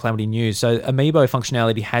Age of Calamity news. So Amiibo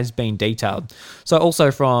functionality has been detailed. So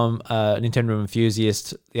also from Nintendo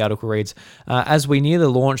Enthusiast, the article reads, as we near the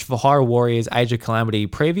launch for Hyrule Warriors Age of Calamity,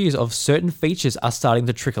 previews of certain features are starting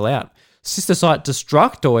to trickle out. Sister site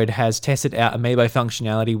Destructoid has tested out Amiibo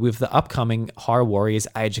functionality with the upcoming Hyrule Warriors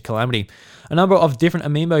Age of Calamity. A number of different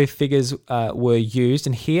Amiibo figures were used,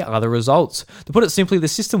 and here are the results. To put it simply, the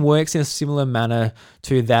system works in a similar manner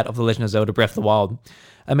to that of The Legend of Zelda Breath of the Wild.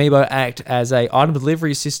 Amiibo act as an item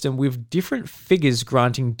delivery system with different figures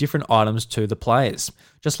granting different items to the players.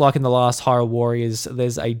 Just like in the last Hyrule Warriors,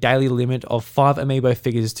 there's a daily limit of 5 Amiibo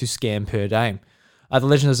figures to scan per day.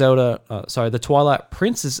 The Twilight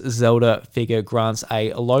Princess Zelda figure grants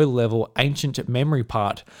a low-level ancient memory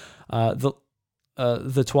part.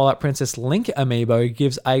 The Twilight Princess Link amiibo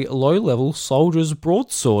gives a low-level soldier's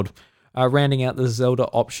broadsword. Rounding out the Zelda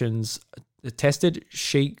options tested,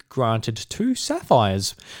 she granted 2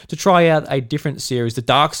 sapphires. To try out a different series, the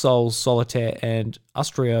Dark Souls, Solitaire, and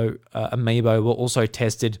Astrio amiibo were also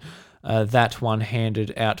tested. That one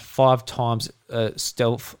handed out 5 times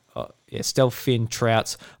Stealth Fin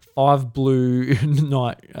Trouts, 5 Blue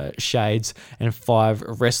Night Shades, and 5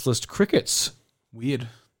 Restless Crickets. Weird.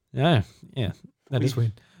 Yeah, that is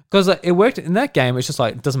weird. Because it worked in that game. It's just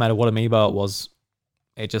like, it doesn't matter what amiibo it was.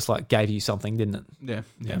 It just like gave you something, didn't it?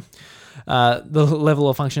 Yeah. The level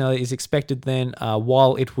of functionality is expected then.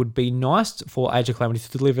 While it would be nice for Age of Calamity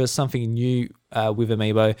to deliver something new with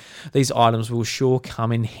amiibo, these items will sure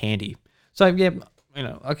come in handy. So yeah,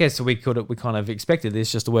 I guess we kind of expected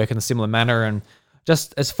this just to work in a similar manner, and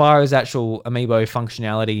just as far as actual amiibo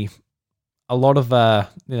functionality, a lot of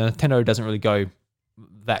Nintendo doesn't really go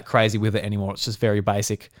that crazy with it anymore. It's just very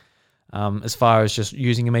basic. As far as just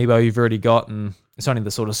using amiibo you've already got, and it's only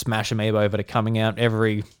the sort of Smash amiibo that are coming out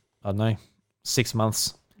every, 6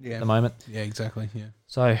 months at the moment. Yeah, exactly. Yeah.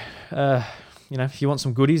 So, if you want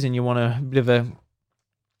some goodies and you want a bit of a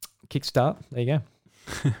kickstart, there you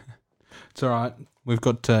go. It's all right. We've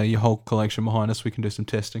got your whole collection behind us. We can do some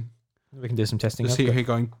testing. We can do some testing. Just hear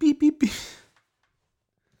going beep, beep, beep.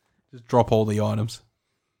 Just drop all the items.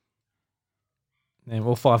 Yeah,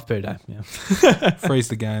 well, 5 per day. Yeah. Freeze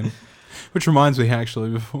the game. Which reminds me,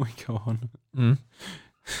 actually, before we go on,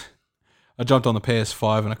 I jumped on the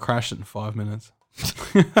PS5 and I crashed it in 5 minutes.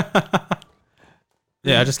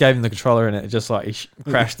 Yeah, I just gave him the controller and it just he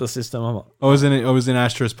crashed the system. I'm like, I was in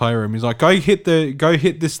Astra's playroom. He's like, go hit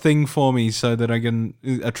this thing for me so that I get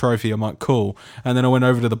a trophy. I'm like, cool. And then I went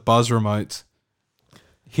over to the buzz remote,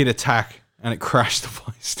 hit attack, and it crashed the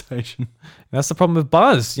PlayStation. That's the problem with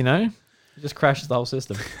Buzz, It just crashes the whole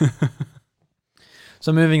system.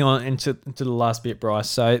 So moving on into the last bit, Bryce.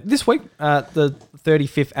 So this week, the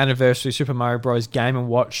 35th anniversary Super Mario Bros. Game &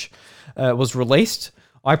 Watch was released.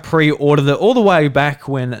 I pre-ordered it all the way back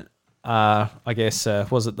when,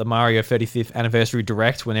 was it the Mario 35th Anniversary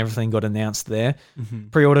Direct when everything got announced there. Mm-hmm.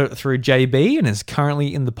 Pre-ordered it through JB and is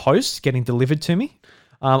currently in the post getting delivered to me.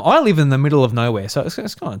 I live in the middle of nowhere, so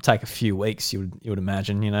it's going to take a few weeks, you would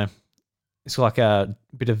imagine, It's like a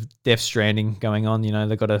bit of Death Stranding going on,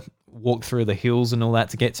 They've got to walk through the hills and all that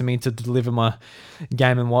to get to me to deliver my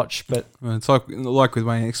Game & Watch. But it's like with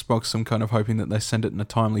my Xbox, I'm kind of hoping that they send it in a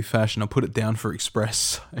timely fashion. I'll put it down for Express.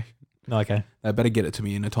 So okay. They better get it to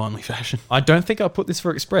me in a timely fashion. I don't think I'll put this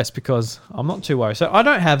for Express because I'm not too worried. So I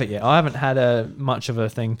don't have it yet. I haven't had much of a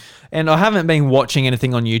thing. And I haven't been watching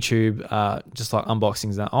anything on YouTube, just like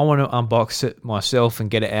unboxings. I want to unbox it myself and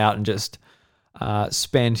get it out and just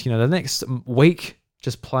spend, the next week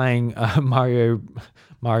just playing Mario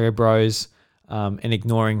Bros. And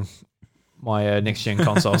ignoring my next-gen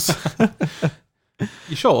consoles.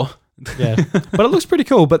 You sure? Yeah, but it looks pretty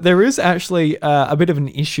cool. But there is actually a bit of an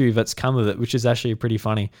issue that's come with it, which is actually pretty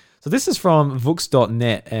funny. So this is from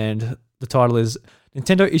Vux.net, and the title is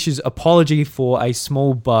Nintendo issues apology for a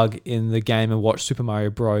small bug in the Game & Watch Super Mario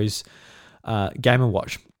Bros. Game &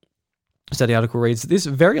 Watch. So the article reads, this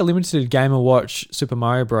very limited Game & Watch Super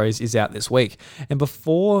Mario Bros. Is out this week. And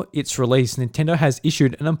before its release, Nintendo has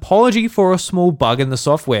issued an apology for a small bug in the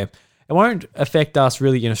software. It won't affect us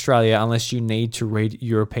really in Australia unless you need to read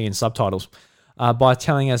European subtitles. By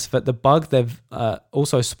telling us that the bug, they've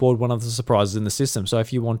also spoiled one of the surprises in the system. So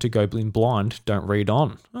if you want to go blind, don't read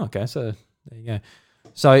on. Okay, so there you go.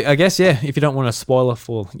 So I guess, if you don't want a spoiler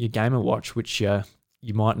for your Game & Watch, which you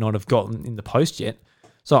might not have gotten in the post yet.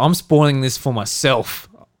 So I'm spoiling this for myself.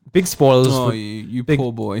 Big spoilers. Oh, you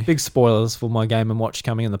poor boy. Big spoilers for my Game & Watch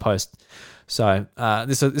coming in the post. So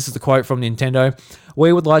this is the quote from Nintendo.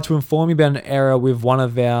 We would like to inform you about an error with one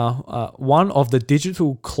of the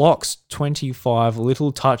digital clock's 25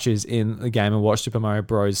 little touches in the Game & Watch Super Mario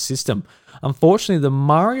Bros. System. Unfortunately, the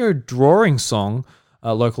Mario drawing song,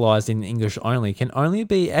 localized in English only, can only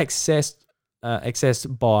be accessed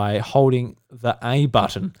by holding the A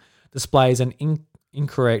button. Displays an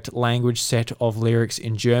incorrect language set of lyrics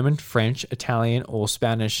in German, French, Italian, or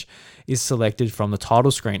Spanish is selected from the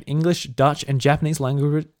title screen. English, Dutch, and Japanese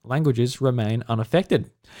languages remain unaffected.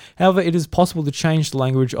 However, it is possible to change the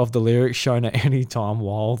language of the lyrics shown at any time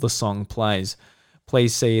while the song plays.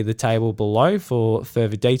 Please see the table below for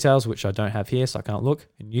further details, which I don't have here, so I can't look.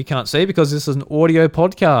 And you can't see because this is an audio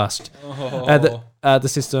podcast. The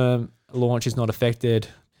system launch is not affected.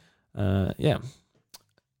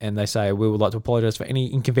 And they say, we would like to apologize for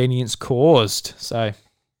any inconvenience caused. So,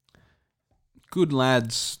 good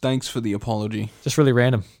lads. Thanks for the apology. Just really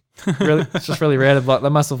random. It's just really random. Like they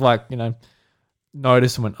must have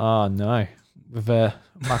noticed and went, oh no, we've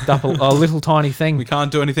mucked up a little tiny thing. We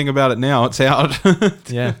can't do anything about it now. It's out.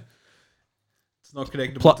 Yeah. It's not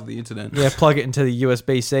connectable to the internet. Yeah, plug it into the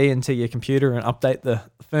USB-C into your computer and update the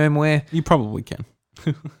firmware. You probably can.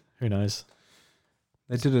 Who knows?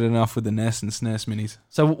 They did it enough with the NES and SNES minis.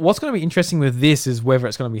 So what's going to be interesting with this is whether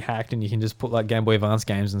it's going to be hacked and you can just put like Game Boy Advance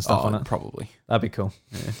games and stuff on it. Probably. That'd be cool.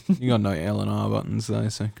 Yeah. You got no L and R buttons though,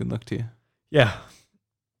 so good luck to you. Yeah.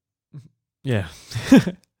 Yeah.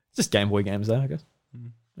 Just Game Boy games though, I guess.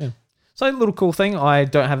 Yeah. So a little cool thing. I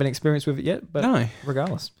don't have any experience with it yet, but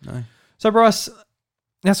regardless. No. So Bryce,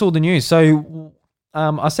 that's all the news. So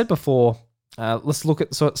I said before, let's look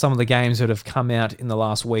at some of the games that have come out in the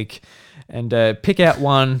last week and pick out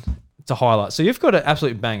one to highlight. So you've got an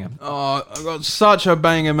absolute banger. Oh, I've got such a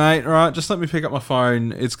banger, mate. Right, just let me pick up my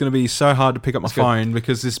phone. It's going to be so hard to pick up my phone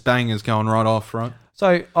because this banger's going right off, right?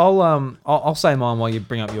 So I'll say mine while you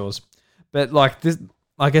bring up yours. But like this,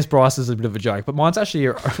 I guess Bryce is a bit of a joke, but mine's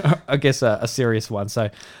actually, I guess, a serious one. So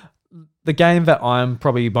the game that I'm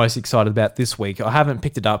probably most excited about this week, I haven't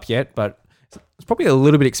picked it up yet, but it's probably a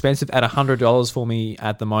little bit expensive at $100 for me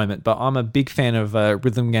at the moment. But I'm a big fan of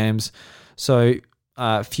rhythm games. So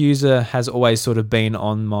Fuser has always sort of been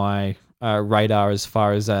on my radar as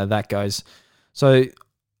far as that goes. So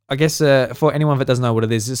I guess for anyone that doesn't know what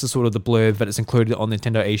it is, this is sort of the blurb that it's included on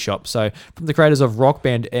Nintendo eShop. So from the creators of Rock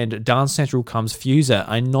Band and Dance Central comes Fuser,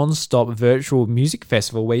 a non-stop virtual music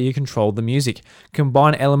festival where you control the music.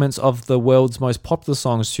 Combine elements of the world's most popular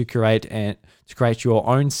songs to create your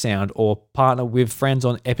own sound, or partner with friends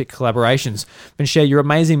on epic collaborations, then share your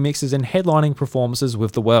amazing mixes and headlining performances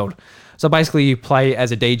with the world. So basically you play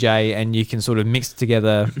as a DJ and you can sort of mix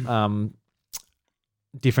together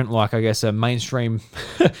different, like, I guess, mainstream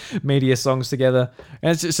media songs together.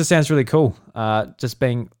 And it just sounds really cool.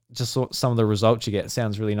 Some of the results you get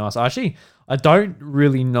sounds really nice. I don't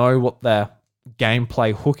really know what the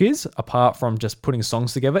gameplay hook is apart from just putting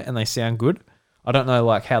songs together and they sound good. I don't know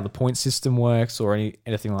like how the point system works or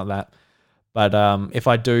anything like that. But if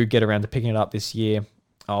I do get around to picking it up this year,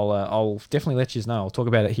 I'll definitely let you know. I'll talk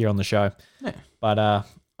about it here on the show. Yeah. But I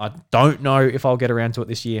don't know if I'll get around to it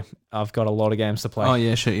this year. I've got a lot of games to play. Oh,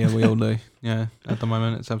 yeah, shit, yeah, we all do. Yeah, at the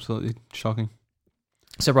moment, it's absolutely shocking.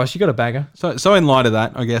 So, Bryce, you got a bagger. So in light of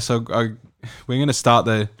that, I guess we're going to start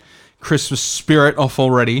the Christmas spirit off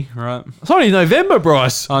already, right? It's only November,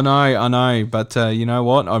 Bryce. I know, but you know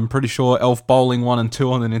what? I'm pretty sure Elf Bowling 1 and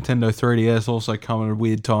 2 on the Nintendo 3DS also come at a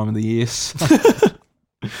weird time of the year.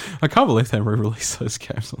 I can't believe they re-released those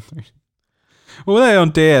games on 3DS. Well, were they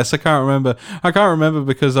on DS? I can't remember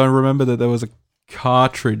because I remember that there was a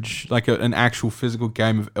cartridge, like an actual physical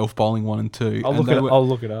game of Elf Bowling 1 and 2. I'll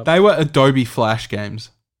look it up. They were Adobe Flash games.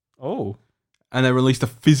 Oh. And they released a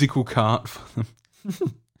physical cart for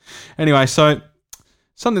them. Anyway, so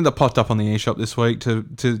something that popped up on the eShop this week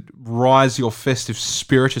to rise your festive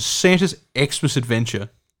spirit is Santa's Xmas Adventure.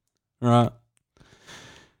 Right.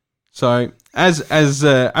 So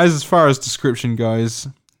as far as description goes,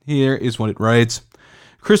 here is what it reads.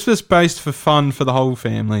 Christmas based for fun for the whole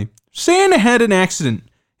family. Santa had an accident.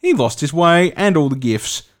 He lost his way and all the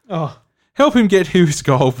gifts. Oh. Help him get to his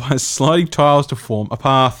goal by sliding tiles to form a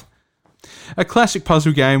path. A classic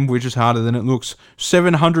puzzle game which is harder than it looks.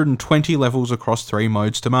 720 levels across 3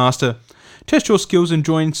 modes to master. Test your skills and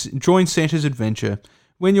join Santa's adventure.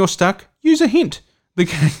 When you're stuck, use a hint.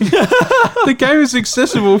 The game is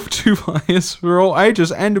accessible to players for all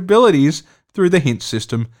ages and abilities through the hint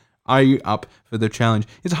system. Are you up for the challenge?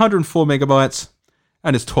 It's 104 megabytes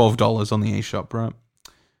and it's $12 on the eShop, right?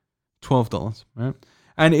 $12, right?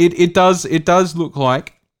 And it does look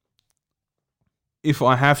like, if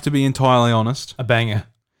I have to be entirely honest, a banger.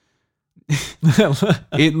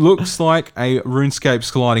 It looks like a RuneScape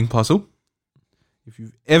sliding puzzle. If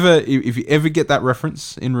you ever get that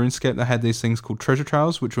reference in RuneScape, they had these things called treasure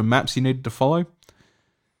trails, which were maps you needed to follow.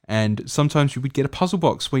 And sometimes you would get a puzzle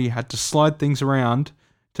box where you had to slide things around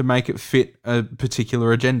to make it fit a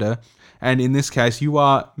particular agenda. And in this case, you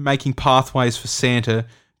are making pathways for Santa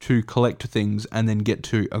to collect things and then get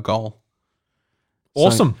to a goal.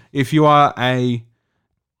 Awesome. So if you are a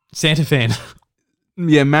Santa fan,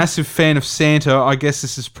 massive fan of Santa, I guess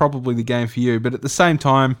this is probably the game for you. But at the same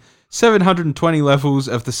time, 720 levels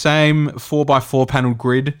of the same 4x4 panel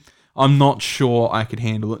grid, I'm not sure I could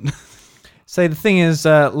handle it. See, the thing is,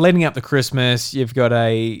 leading up to Christmas, you've got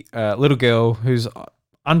a little girl who's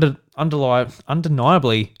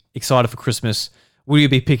undeniably excited for Christmas. Will you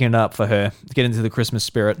be picking it up for her to get into the Christmas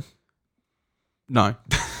spirit? No.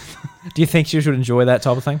 Do you think she should enjoy that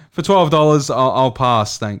type of thing? For $12, I'll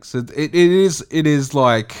pass, thanks. It is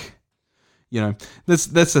like, you know, that's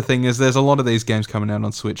the thing is there's a lot of these games coming out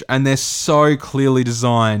on Switch and they're so clearly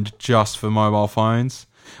designed just for mobile phones.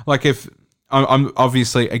 Like if I'm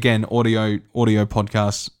obviously, again, audio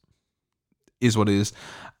podcasts is what it is.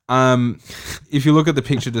 If you look at the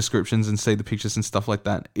picture descriptions and see the pictures and stuff like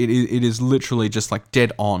that, it is literally just like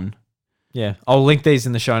dead on. Yeah, I'll link these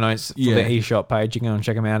in the show notes for the eShop page. You can go and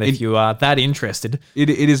check them out if you are that interested. It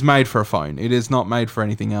is made for a phone. It is not made for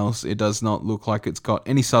anything else. It does not look like it's got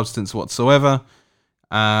any substance whatsoever,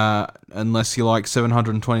 unless you like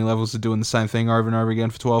 720 levels of doing the same thing over and over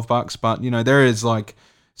again for $12. But, you know, there is like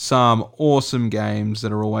some awesome games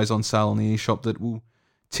that are always on sale on the eShop that will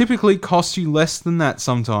typically cost you less than that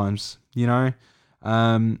sometimes, you know.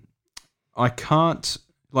 I can't,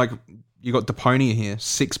 like, You got Deponia here,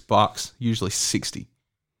 $6, usually 60.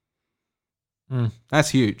 That's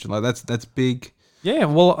huge. Like that's big. Yeah,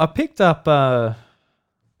 well, I picked up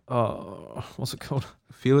what's it called?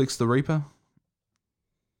 Felix the Reaper,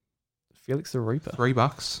 Felix the Reaper.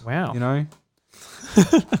 $3. Wow. You know,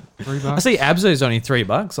 $3. I see Abzo's only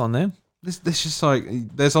 $3 on there. This just like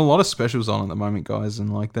there's a lot of specials on at the moment, guys,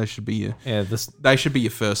 and like they should be your they should be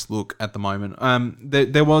your first look at the moment.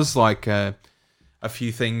 There was like a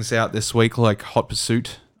few things out this week, like Hot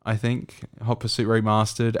Pursuit. I think Hot Pursuit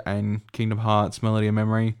Remastered and Kingdom Hearts Melody of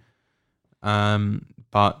Memory.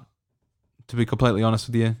 But to be completely honest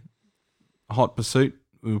with you, Hot Pursuit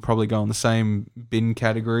will probably go in the same bin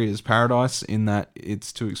category as Paradise in that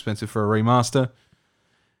it's too expensive for a remaster.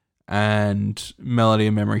 And Melody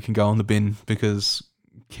of Memory can go on the bin because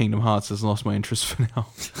Kingdom Hearts has lost my interest for now.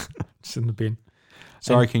 Just in the bin.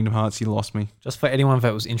 Sorry, Kingdom Hearts, you lost me. Just for anyone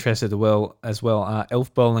that was interested as well,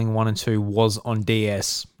 Elf Bowling 1 and 2 was on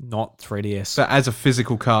DS, not 3DS. But as a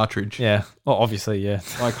physical cartridge. Yeah. Well, obviously, yeah.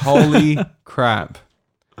 Like, holy crap.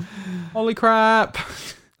 Holy crap.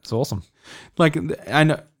 It's awesome. Like,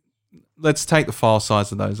 and let's take the file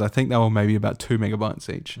size of those. I think they were maybe about 2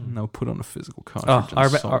 megabytes each. And they were put on a physical cartridge.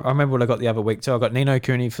 I remember what I got the other week too. I got Ni no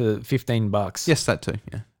Kuni for $15. Yes, that too,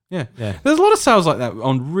 yeah. Yeah. There's a lot of sales like that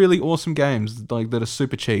on really awesome games like that are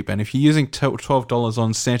super cheap. And if you're using $12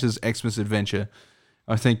 on Santa's Xmas Adventure,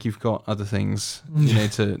 I think you've got other things you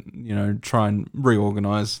need to, try and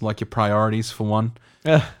reorganize, like your priorities for one.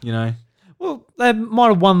 Well, they might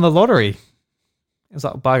have won the lottery. It was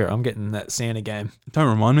like, bugger, I'm getting that Santa game. Don't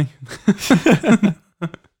remind me.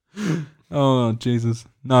 Oh, Jesus.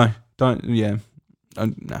 No, don't. Yeah.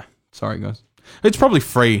 Nah. Sorry, guys. It's probably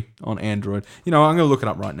free on Android. I'm going to look it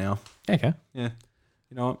up right now. Okay. Yeah.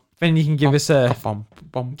 You know what? Then you can give us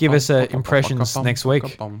impressions next week.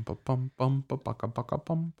 Whether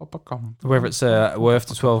it's worth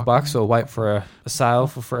the $12 or wait for a sale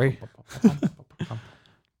for free.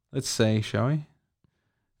 Let's see, shall we?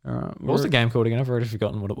 All right. What was the game called again? I've already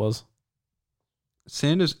forgotten what it was.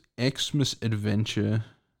 Santa's Xmas Adventure.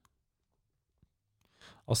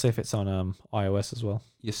 I'll see if it's on iOS as well.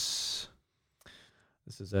 Yes.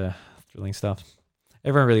 This is thrilling stuff.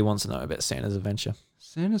 Everyone really wants to know about Santa's Adventure.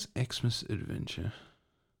 Santa's Xmas Adventure.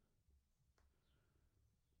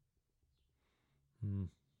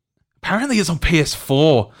 Apparently it's on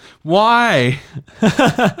PS4. Why?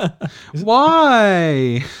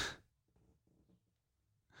 Why?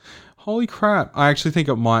 Holy crap. I actually think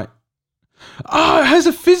it might. Oh, it has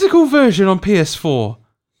a physical version on PS4.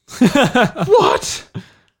 What?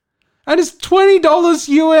 And it's $20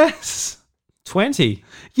 US. 20?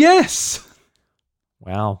 Yes.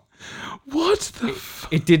 Wow. What the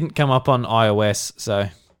It didn't come up on iOS, so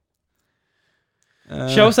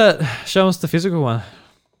show us the physical one.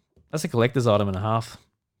 That's a collector's item and a half.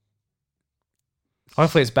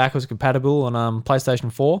 Hopefully it's backwards compatible on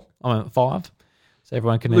PlayStation 5, so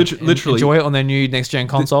everyone can literally enjoy it on their new next gen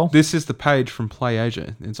console. This is the page from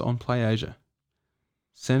PlayAsia. It's on PlayAsia.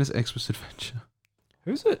 Santa's Xmas Adventure.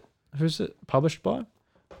 Who's it published by?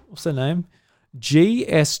 What's their name?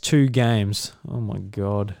 GS2 Games. Oh my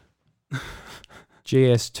god.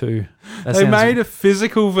 GS2. They made a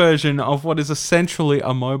physical version of what is essentially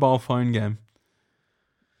a mobile phone game.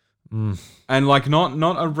 And like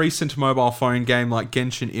not a recent mobile phone game like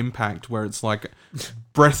Genshin Impact where it's like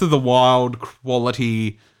Breath of the Wild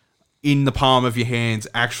quality in the palm of your hands,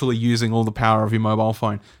 actually using all the power of your mobile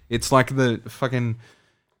phone. It's like the fucking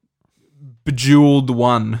Bejeweled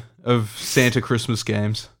one of Santa Christmas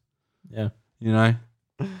games. Yeah.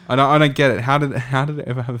 I don't get it. How did it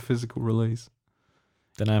ever have a physical release?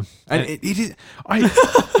 Don't know. And it is.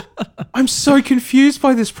 I'm so confused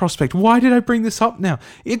by this prospect. Why did I bring this up now?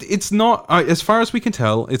 It's not, as far as we can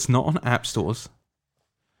tell, it's not on app stores.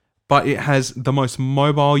 But it has the most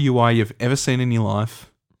mobile UI you've ever seen in your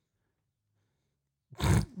life.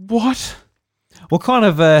 What? What kind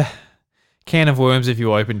of can of worms have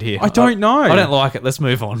you opened here? I don't know. I don't like it. Let's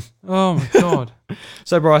move on. Oh my god.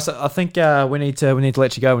 So Bryce, I think we need to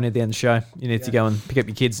let you go. We need to end the show. You need to go and pick up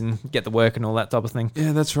your kids and get to work and all that type of thing.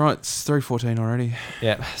 Yeah, that's right. It's 3:14 already.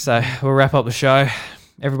 Yeah. So we'll wrap up the show.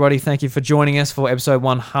 Everybody, thank you for joining us for episode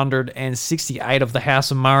 168 of The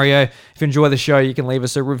House of Mario. If you enjoy the show, you can leave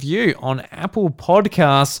us a review on Apple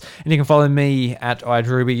Podcasts, and you can follow me at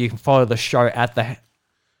iDruby. You can follow the show at the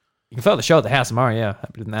House of Mario. Yeah,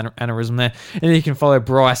 a bit of an aneurysm there. And then you can follow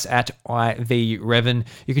Bryce at IVRevan.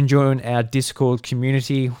 You can join our Discord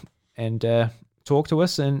community and talk to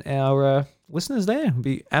us and our listeners there. It'd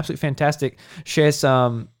be absolutely fantastic. Share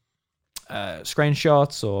some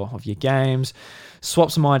screenshots or of your games,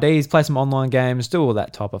 swap some IDs, play some online games, do all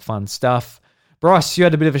that type of fun stuff. Bryce, you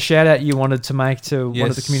had a bit of a shout out you wanted to make to one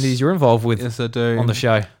of the communities you're involved with. Yes, I do. On the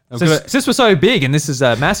show. Since we're so big and this is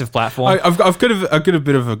a massive platform, I've got a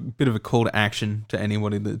bit of a call to action to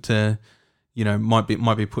anybody that might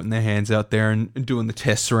be putting their hands out there and doing the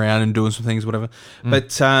tests around and doing some things, whatever.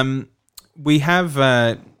 But we have,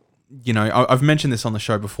 I've mentioned this on the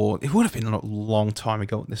show before. It would have been a long time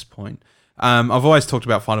ago at this point. I've always talked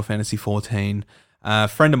about Final Fantasy XIV. A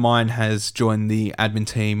friend of mine has joined the admin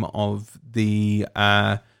team of the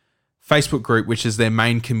Facebook group, which is their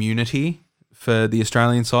main community for the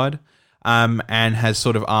Australian side, and has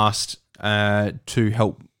sort of asked to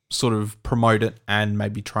help sort of promote it and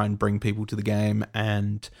maybe try and bring people to the game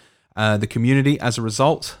and the community as a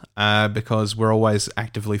result, because we're always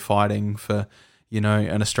actively fighting for,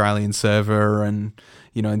 an Australian server, and,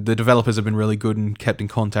 the developers have been really good and kept in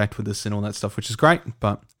contact with us and all that stuff, which is great.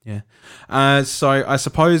 But yeah. So I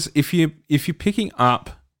suppose if you're picking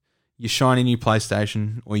up your shiny new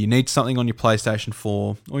PlayStation, or you need something on your PlayStation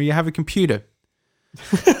 4, or you have a computer,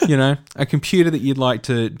 a computer that you'd like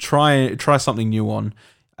to try something new on,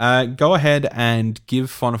 go ahead and give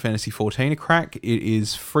Final Fantasy XIV a crack. It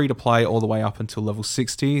is free to play all the way up until level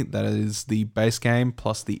 60. That is the base game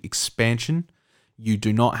plus the expansion. You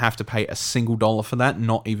do not have to pay a single dollar for that,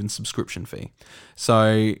 not even subscription fee.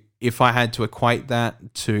 So if I had to equate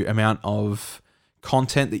that to amount of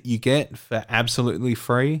content that you get for absolutely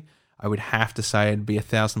free, I would have to say it'd be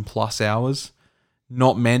 1,000+ hours.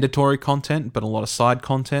 Not mandatory content, but a lot of side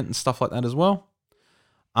content and stuff like that as well.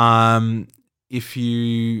 If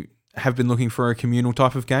you have been looking for a communal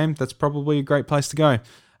type of game, that's probably a great place to go.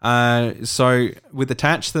 So with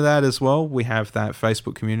attached to that as well, we have that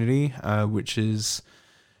Facebook community, which is...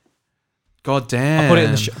 God damn. I'll put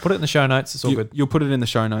it in the show notes. It's all good. You'll put it in the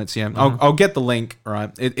show notes, yeah. Mm-hmm. I'll get the link, right?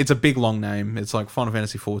 It's a big, long name. It's like Final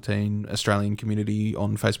Fantasy XIV Australian community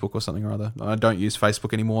on Facebook or something or other. I don't use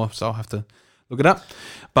Facebook anymore, so I'll have to look it up.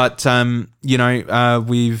 But,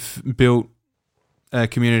 we've built a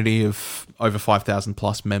community of over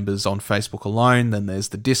 5,000+ members on Facebook alone. Then there's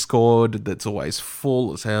the Discord that's always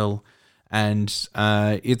full as hell. And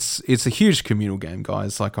it's a huge communal game,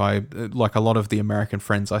 guys. Like a lot of the American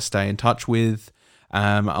friends I stay in touch with,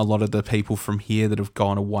 a lot of the people from here that have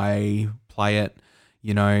gone away play it.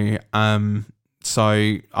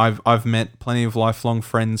 So I've met plenty of lifelong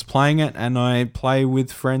friends playing it, and I play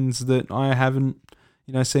with friends that I haven't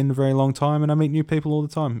seen in a very long time, and I meet new people all the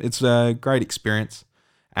time. It's a great experience.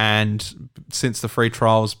 And since the free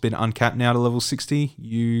trial's been uncapped now to level 60,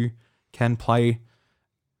 you can play.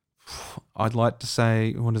 I'd like to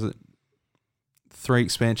say, 3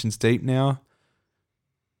 expansions deep now.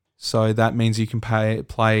 So that means you can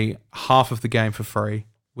play half of the game for free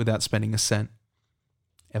without spending a cent.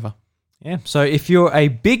 Ever. Yeah. So if you're a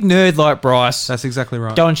big nerd like Bryce, that's exactly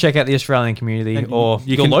right. Go and check out the Australian community or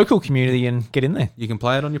your local community and get in there. You can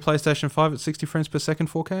play it on your PlayStation 5 at 60 frames per second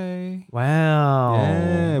 4K. Wow.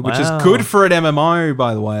 Yeah, which is good for an MMO,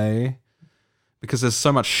 by the way. Because there's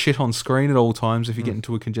so much shit on screen at all times if you get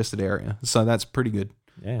into a congested area. So that's pretty good.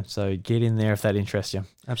 Yeah, so get in there if that interests you.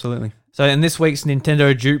 Absolutely. So in this week's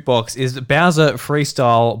Nintendo Jukebox is Bowser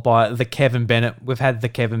Freestyle by the Kevin Bennett. We've had the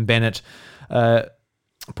Kevin Bennett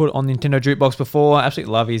put on Nintendo Jukebox before. I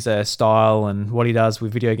absolutely love his style and what he does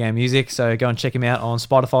with video game music. So go and check him out on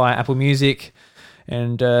Spotify, Apple Music,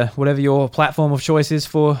 and whatever your platform of choice is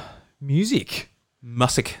for music.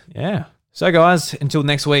 Music. Yeah. So guys, until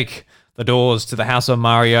next week, the doors to the House of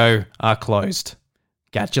Mario are closed.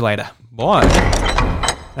 Catch you later. Bye.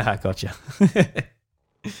 Gotcha.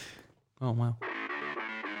 Oh, wow.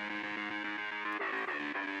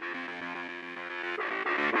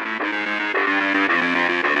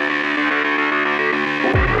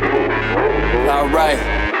 All right.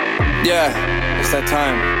 Yeah, it's that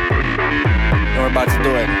time. And we're about to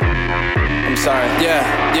do it. I'm sorry.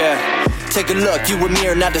 Yeah. Take a look, you and me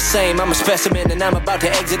are not the same. I'm a specimen and I'm about to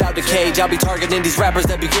exit out the cage. I'll be targeting these rappers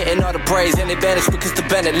that be getting all the praise, and they vanish because the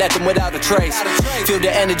Bennett left them without a trace. Feel the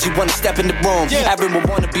energy, wanna step in the room. Everyone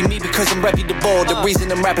wanna be me because I'm reputable. The reason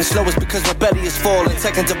I'm rapping slow is because my belly is full. In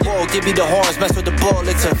seconds of roll, give me the horns, mess with the bull.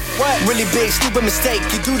 It's a really big, stupid mistake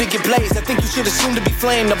you do to get blazed. I think you should assume to be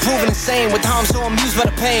flamed. I'm proving insane with how I'm so amused by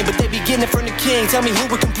the pain. But they be getting it from the king, tell me who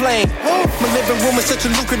would complain. My living room is such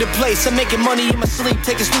a lucrative place. I'm making money in my sleep,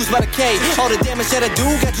 taking snooze by the cage. All the damage that I do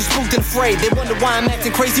got you spooked and afraid. They wonder why I'm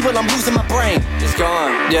acting crazy while I'm losing my brain. It's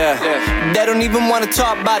gone, yeah. They don't even wanna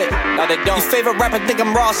talk about it. No, they don't. Your favorite rapper think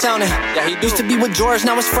I'm raw sounding. Yeah, he do. Used to be with George,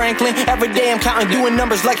 now it's Franklin. Every day I'm counting, doing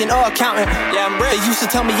numbers like an accountant. Yeah, I'm rich. They used to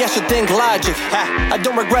tell me I should think logic. I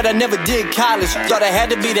don't regret I never did college. Thought I had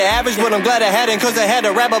to be the average, but I'm glad I hadn't. Cause I had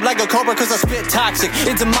to wrap up like a cobra, cause I spit toxic.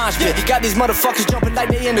 It's a mosh pit. Got these motherfuckers jumping like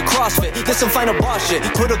they into CrossFit. This some final boss shit.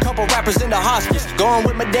 Put a couple rappers in the hospice. Go on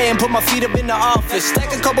with my day and put my feet up in the office.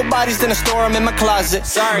 Stack a couple bodies, then I store them in my closet.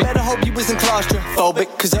 Sorry, better hope you wasn't claustrophobic.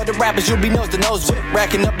 Cause other rappers you'll be nose to nose with.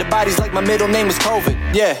 Racking up the bodies like my middle name was COVID.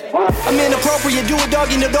 Yeah, I'm inappropriate, do a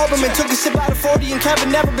doggy no Doberman. Took a sip out of 40 and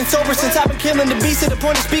Kevin never been sober since I've been killing the beast. At the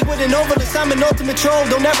point to speak with an overlist. I'm an ultimate troll,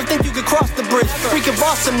 don't ever think you could cross the bridge. Freak of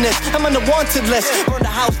awesomeness, I'm on the wanted list. Burn the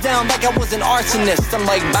house down like I was an arsonist. I'm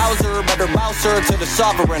like Bowser, better Bowser to the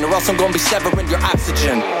sovereign, or else I'm gonna be severing your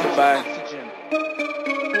oxygen. Goodbye.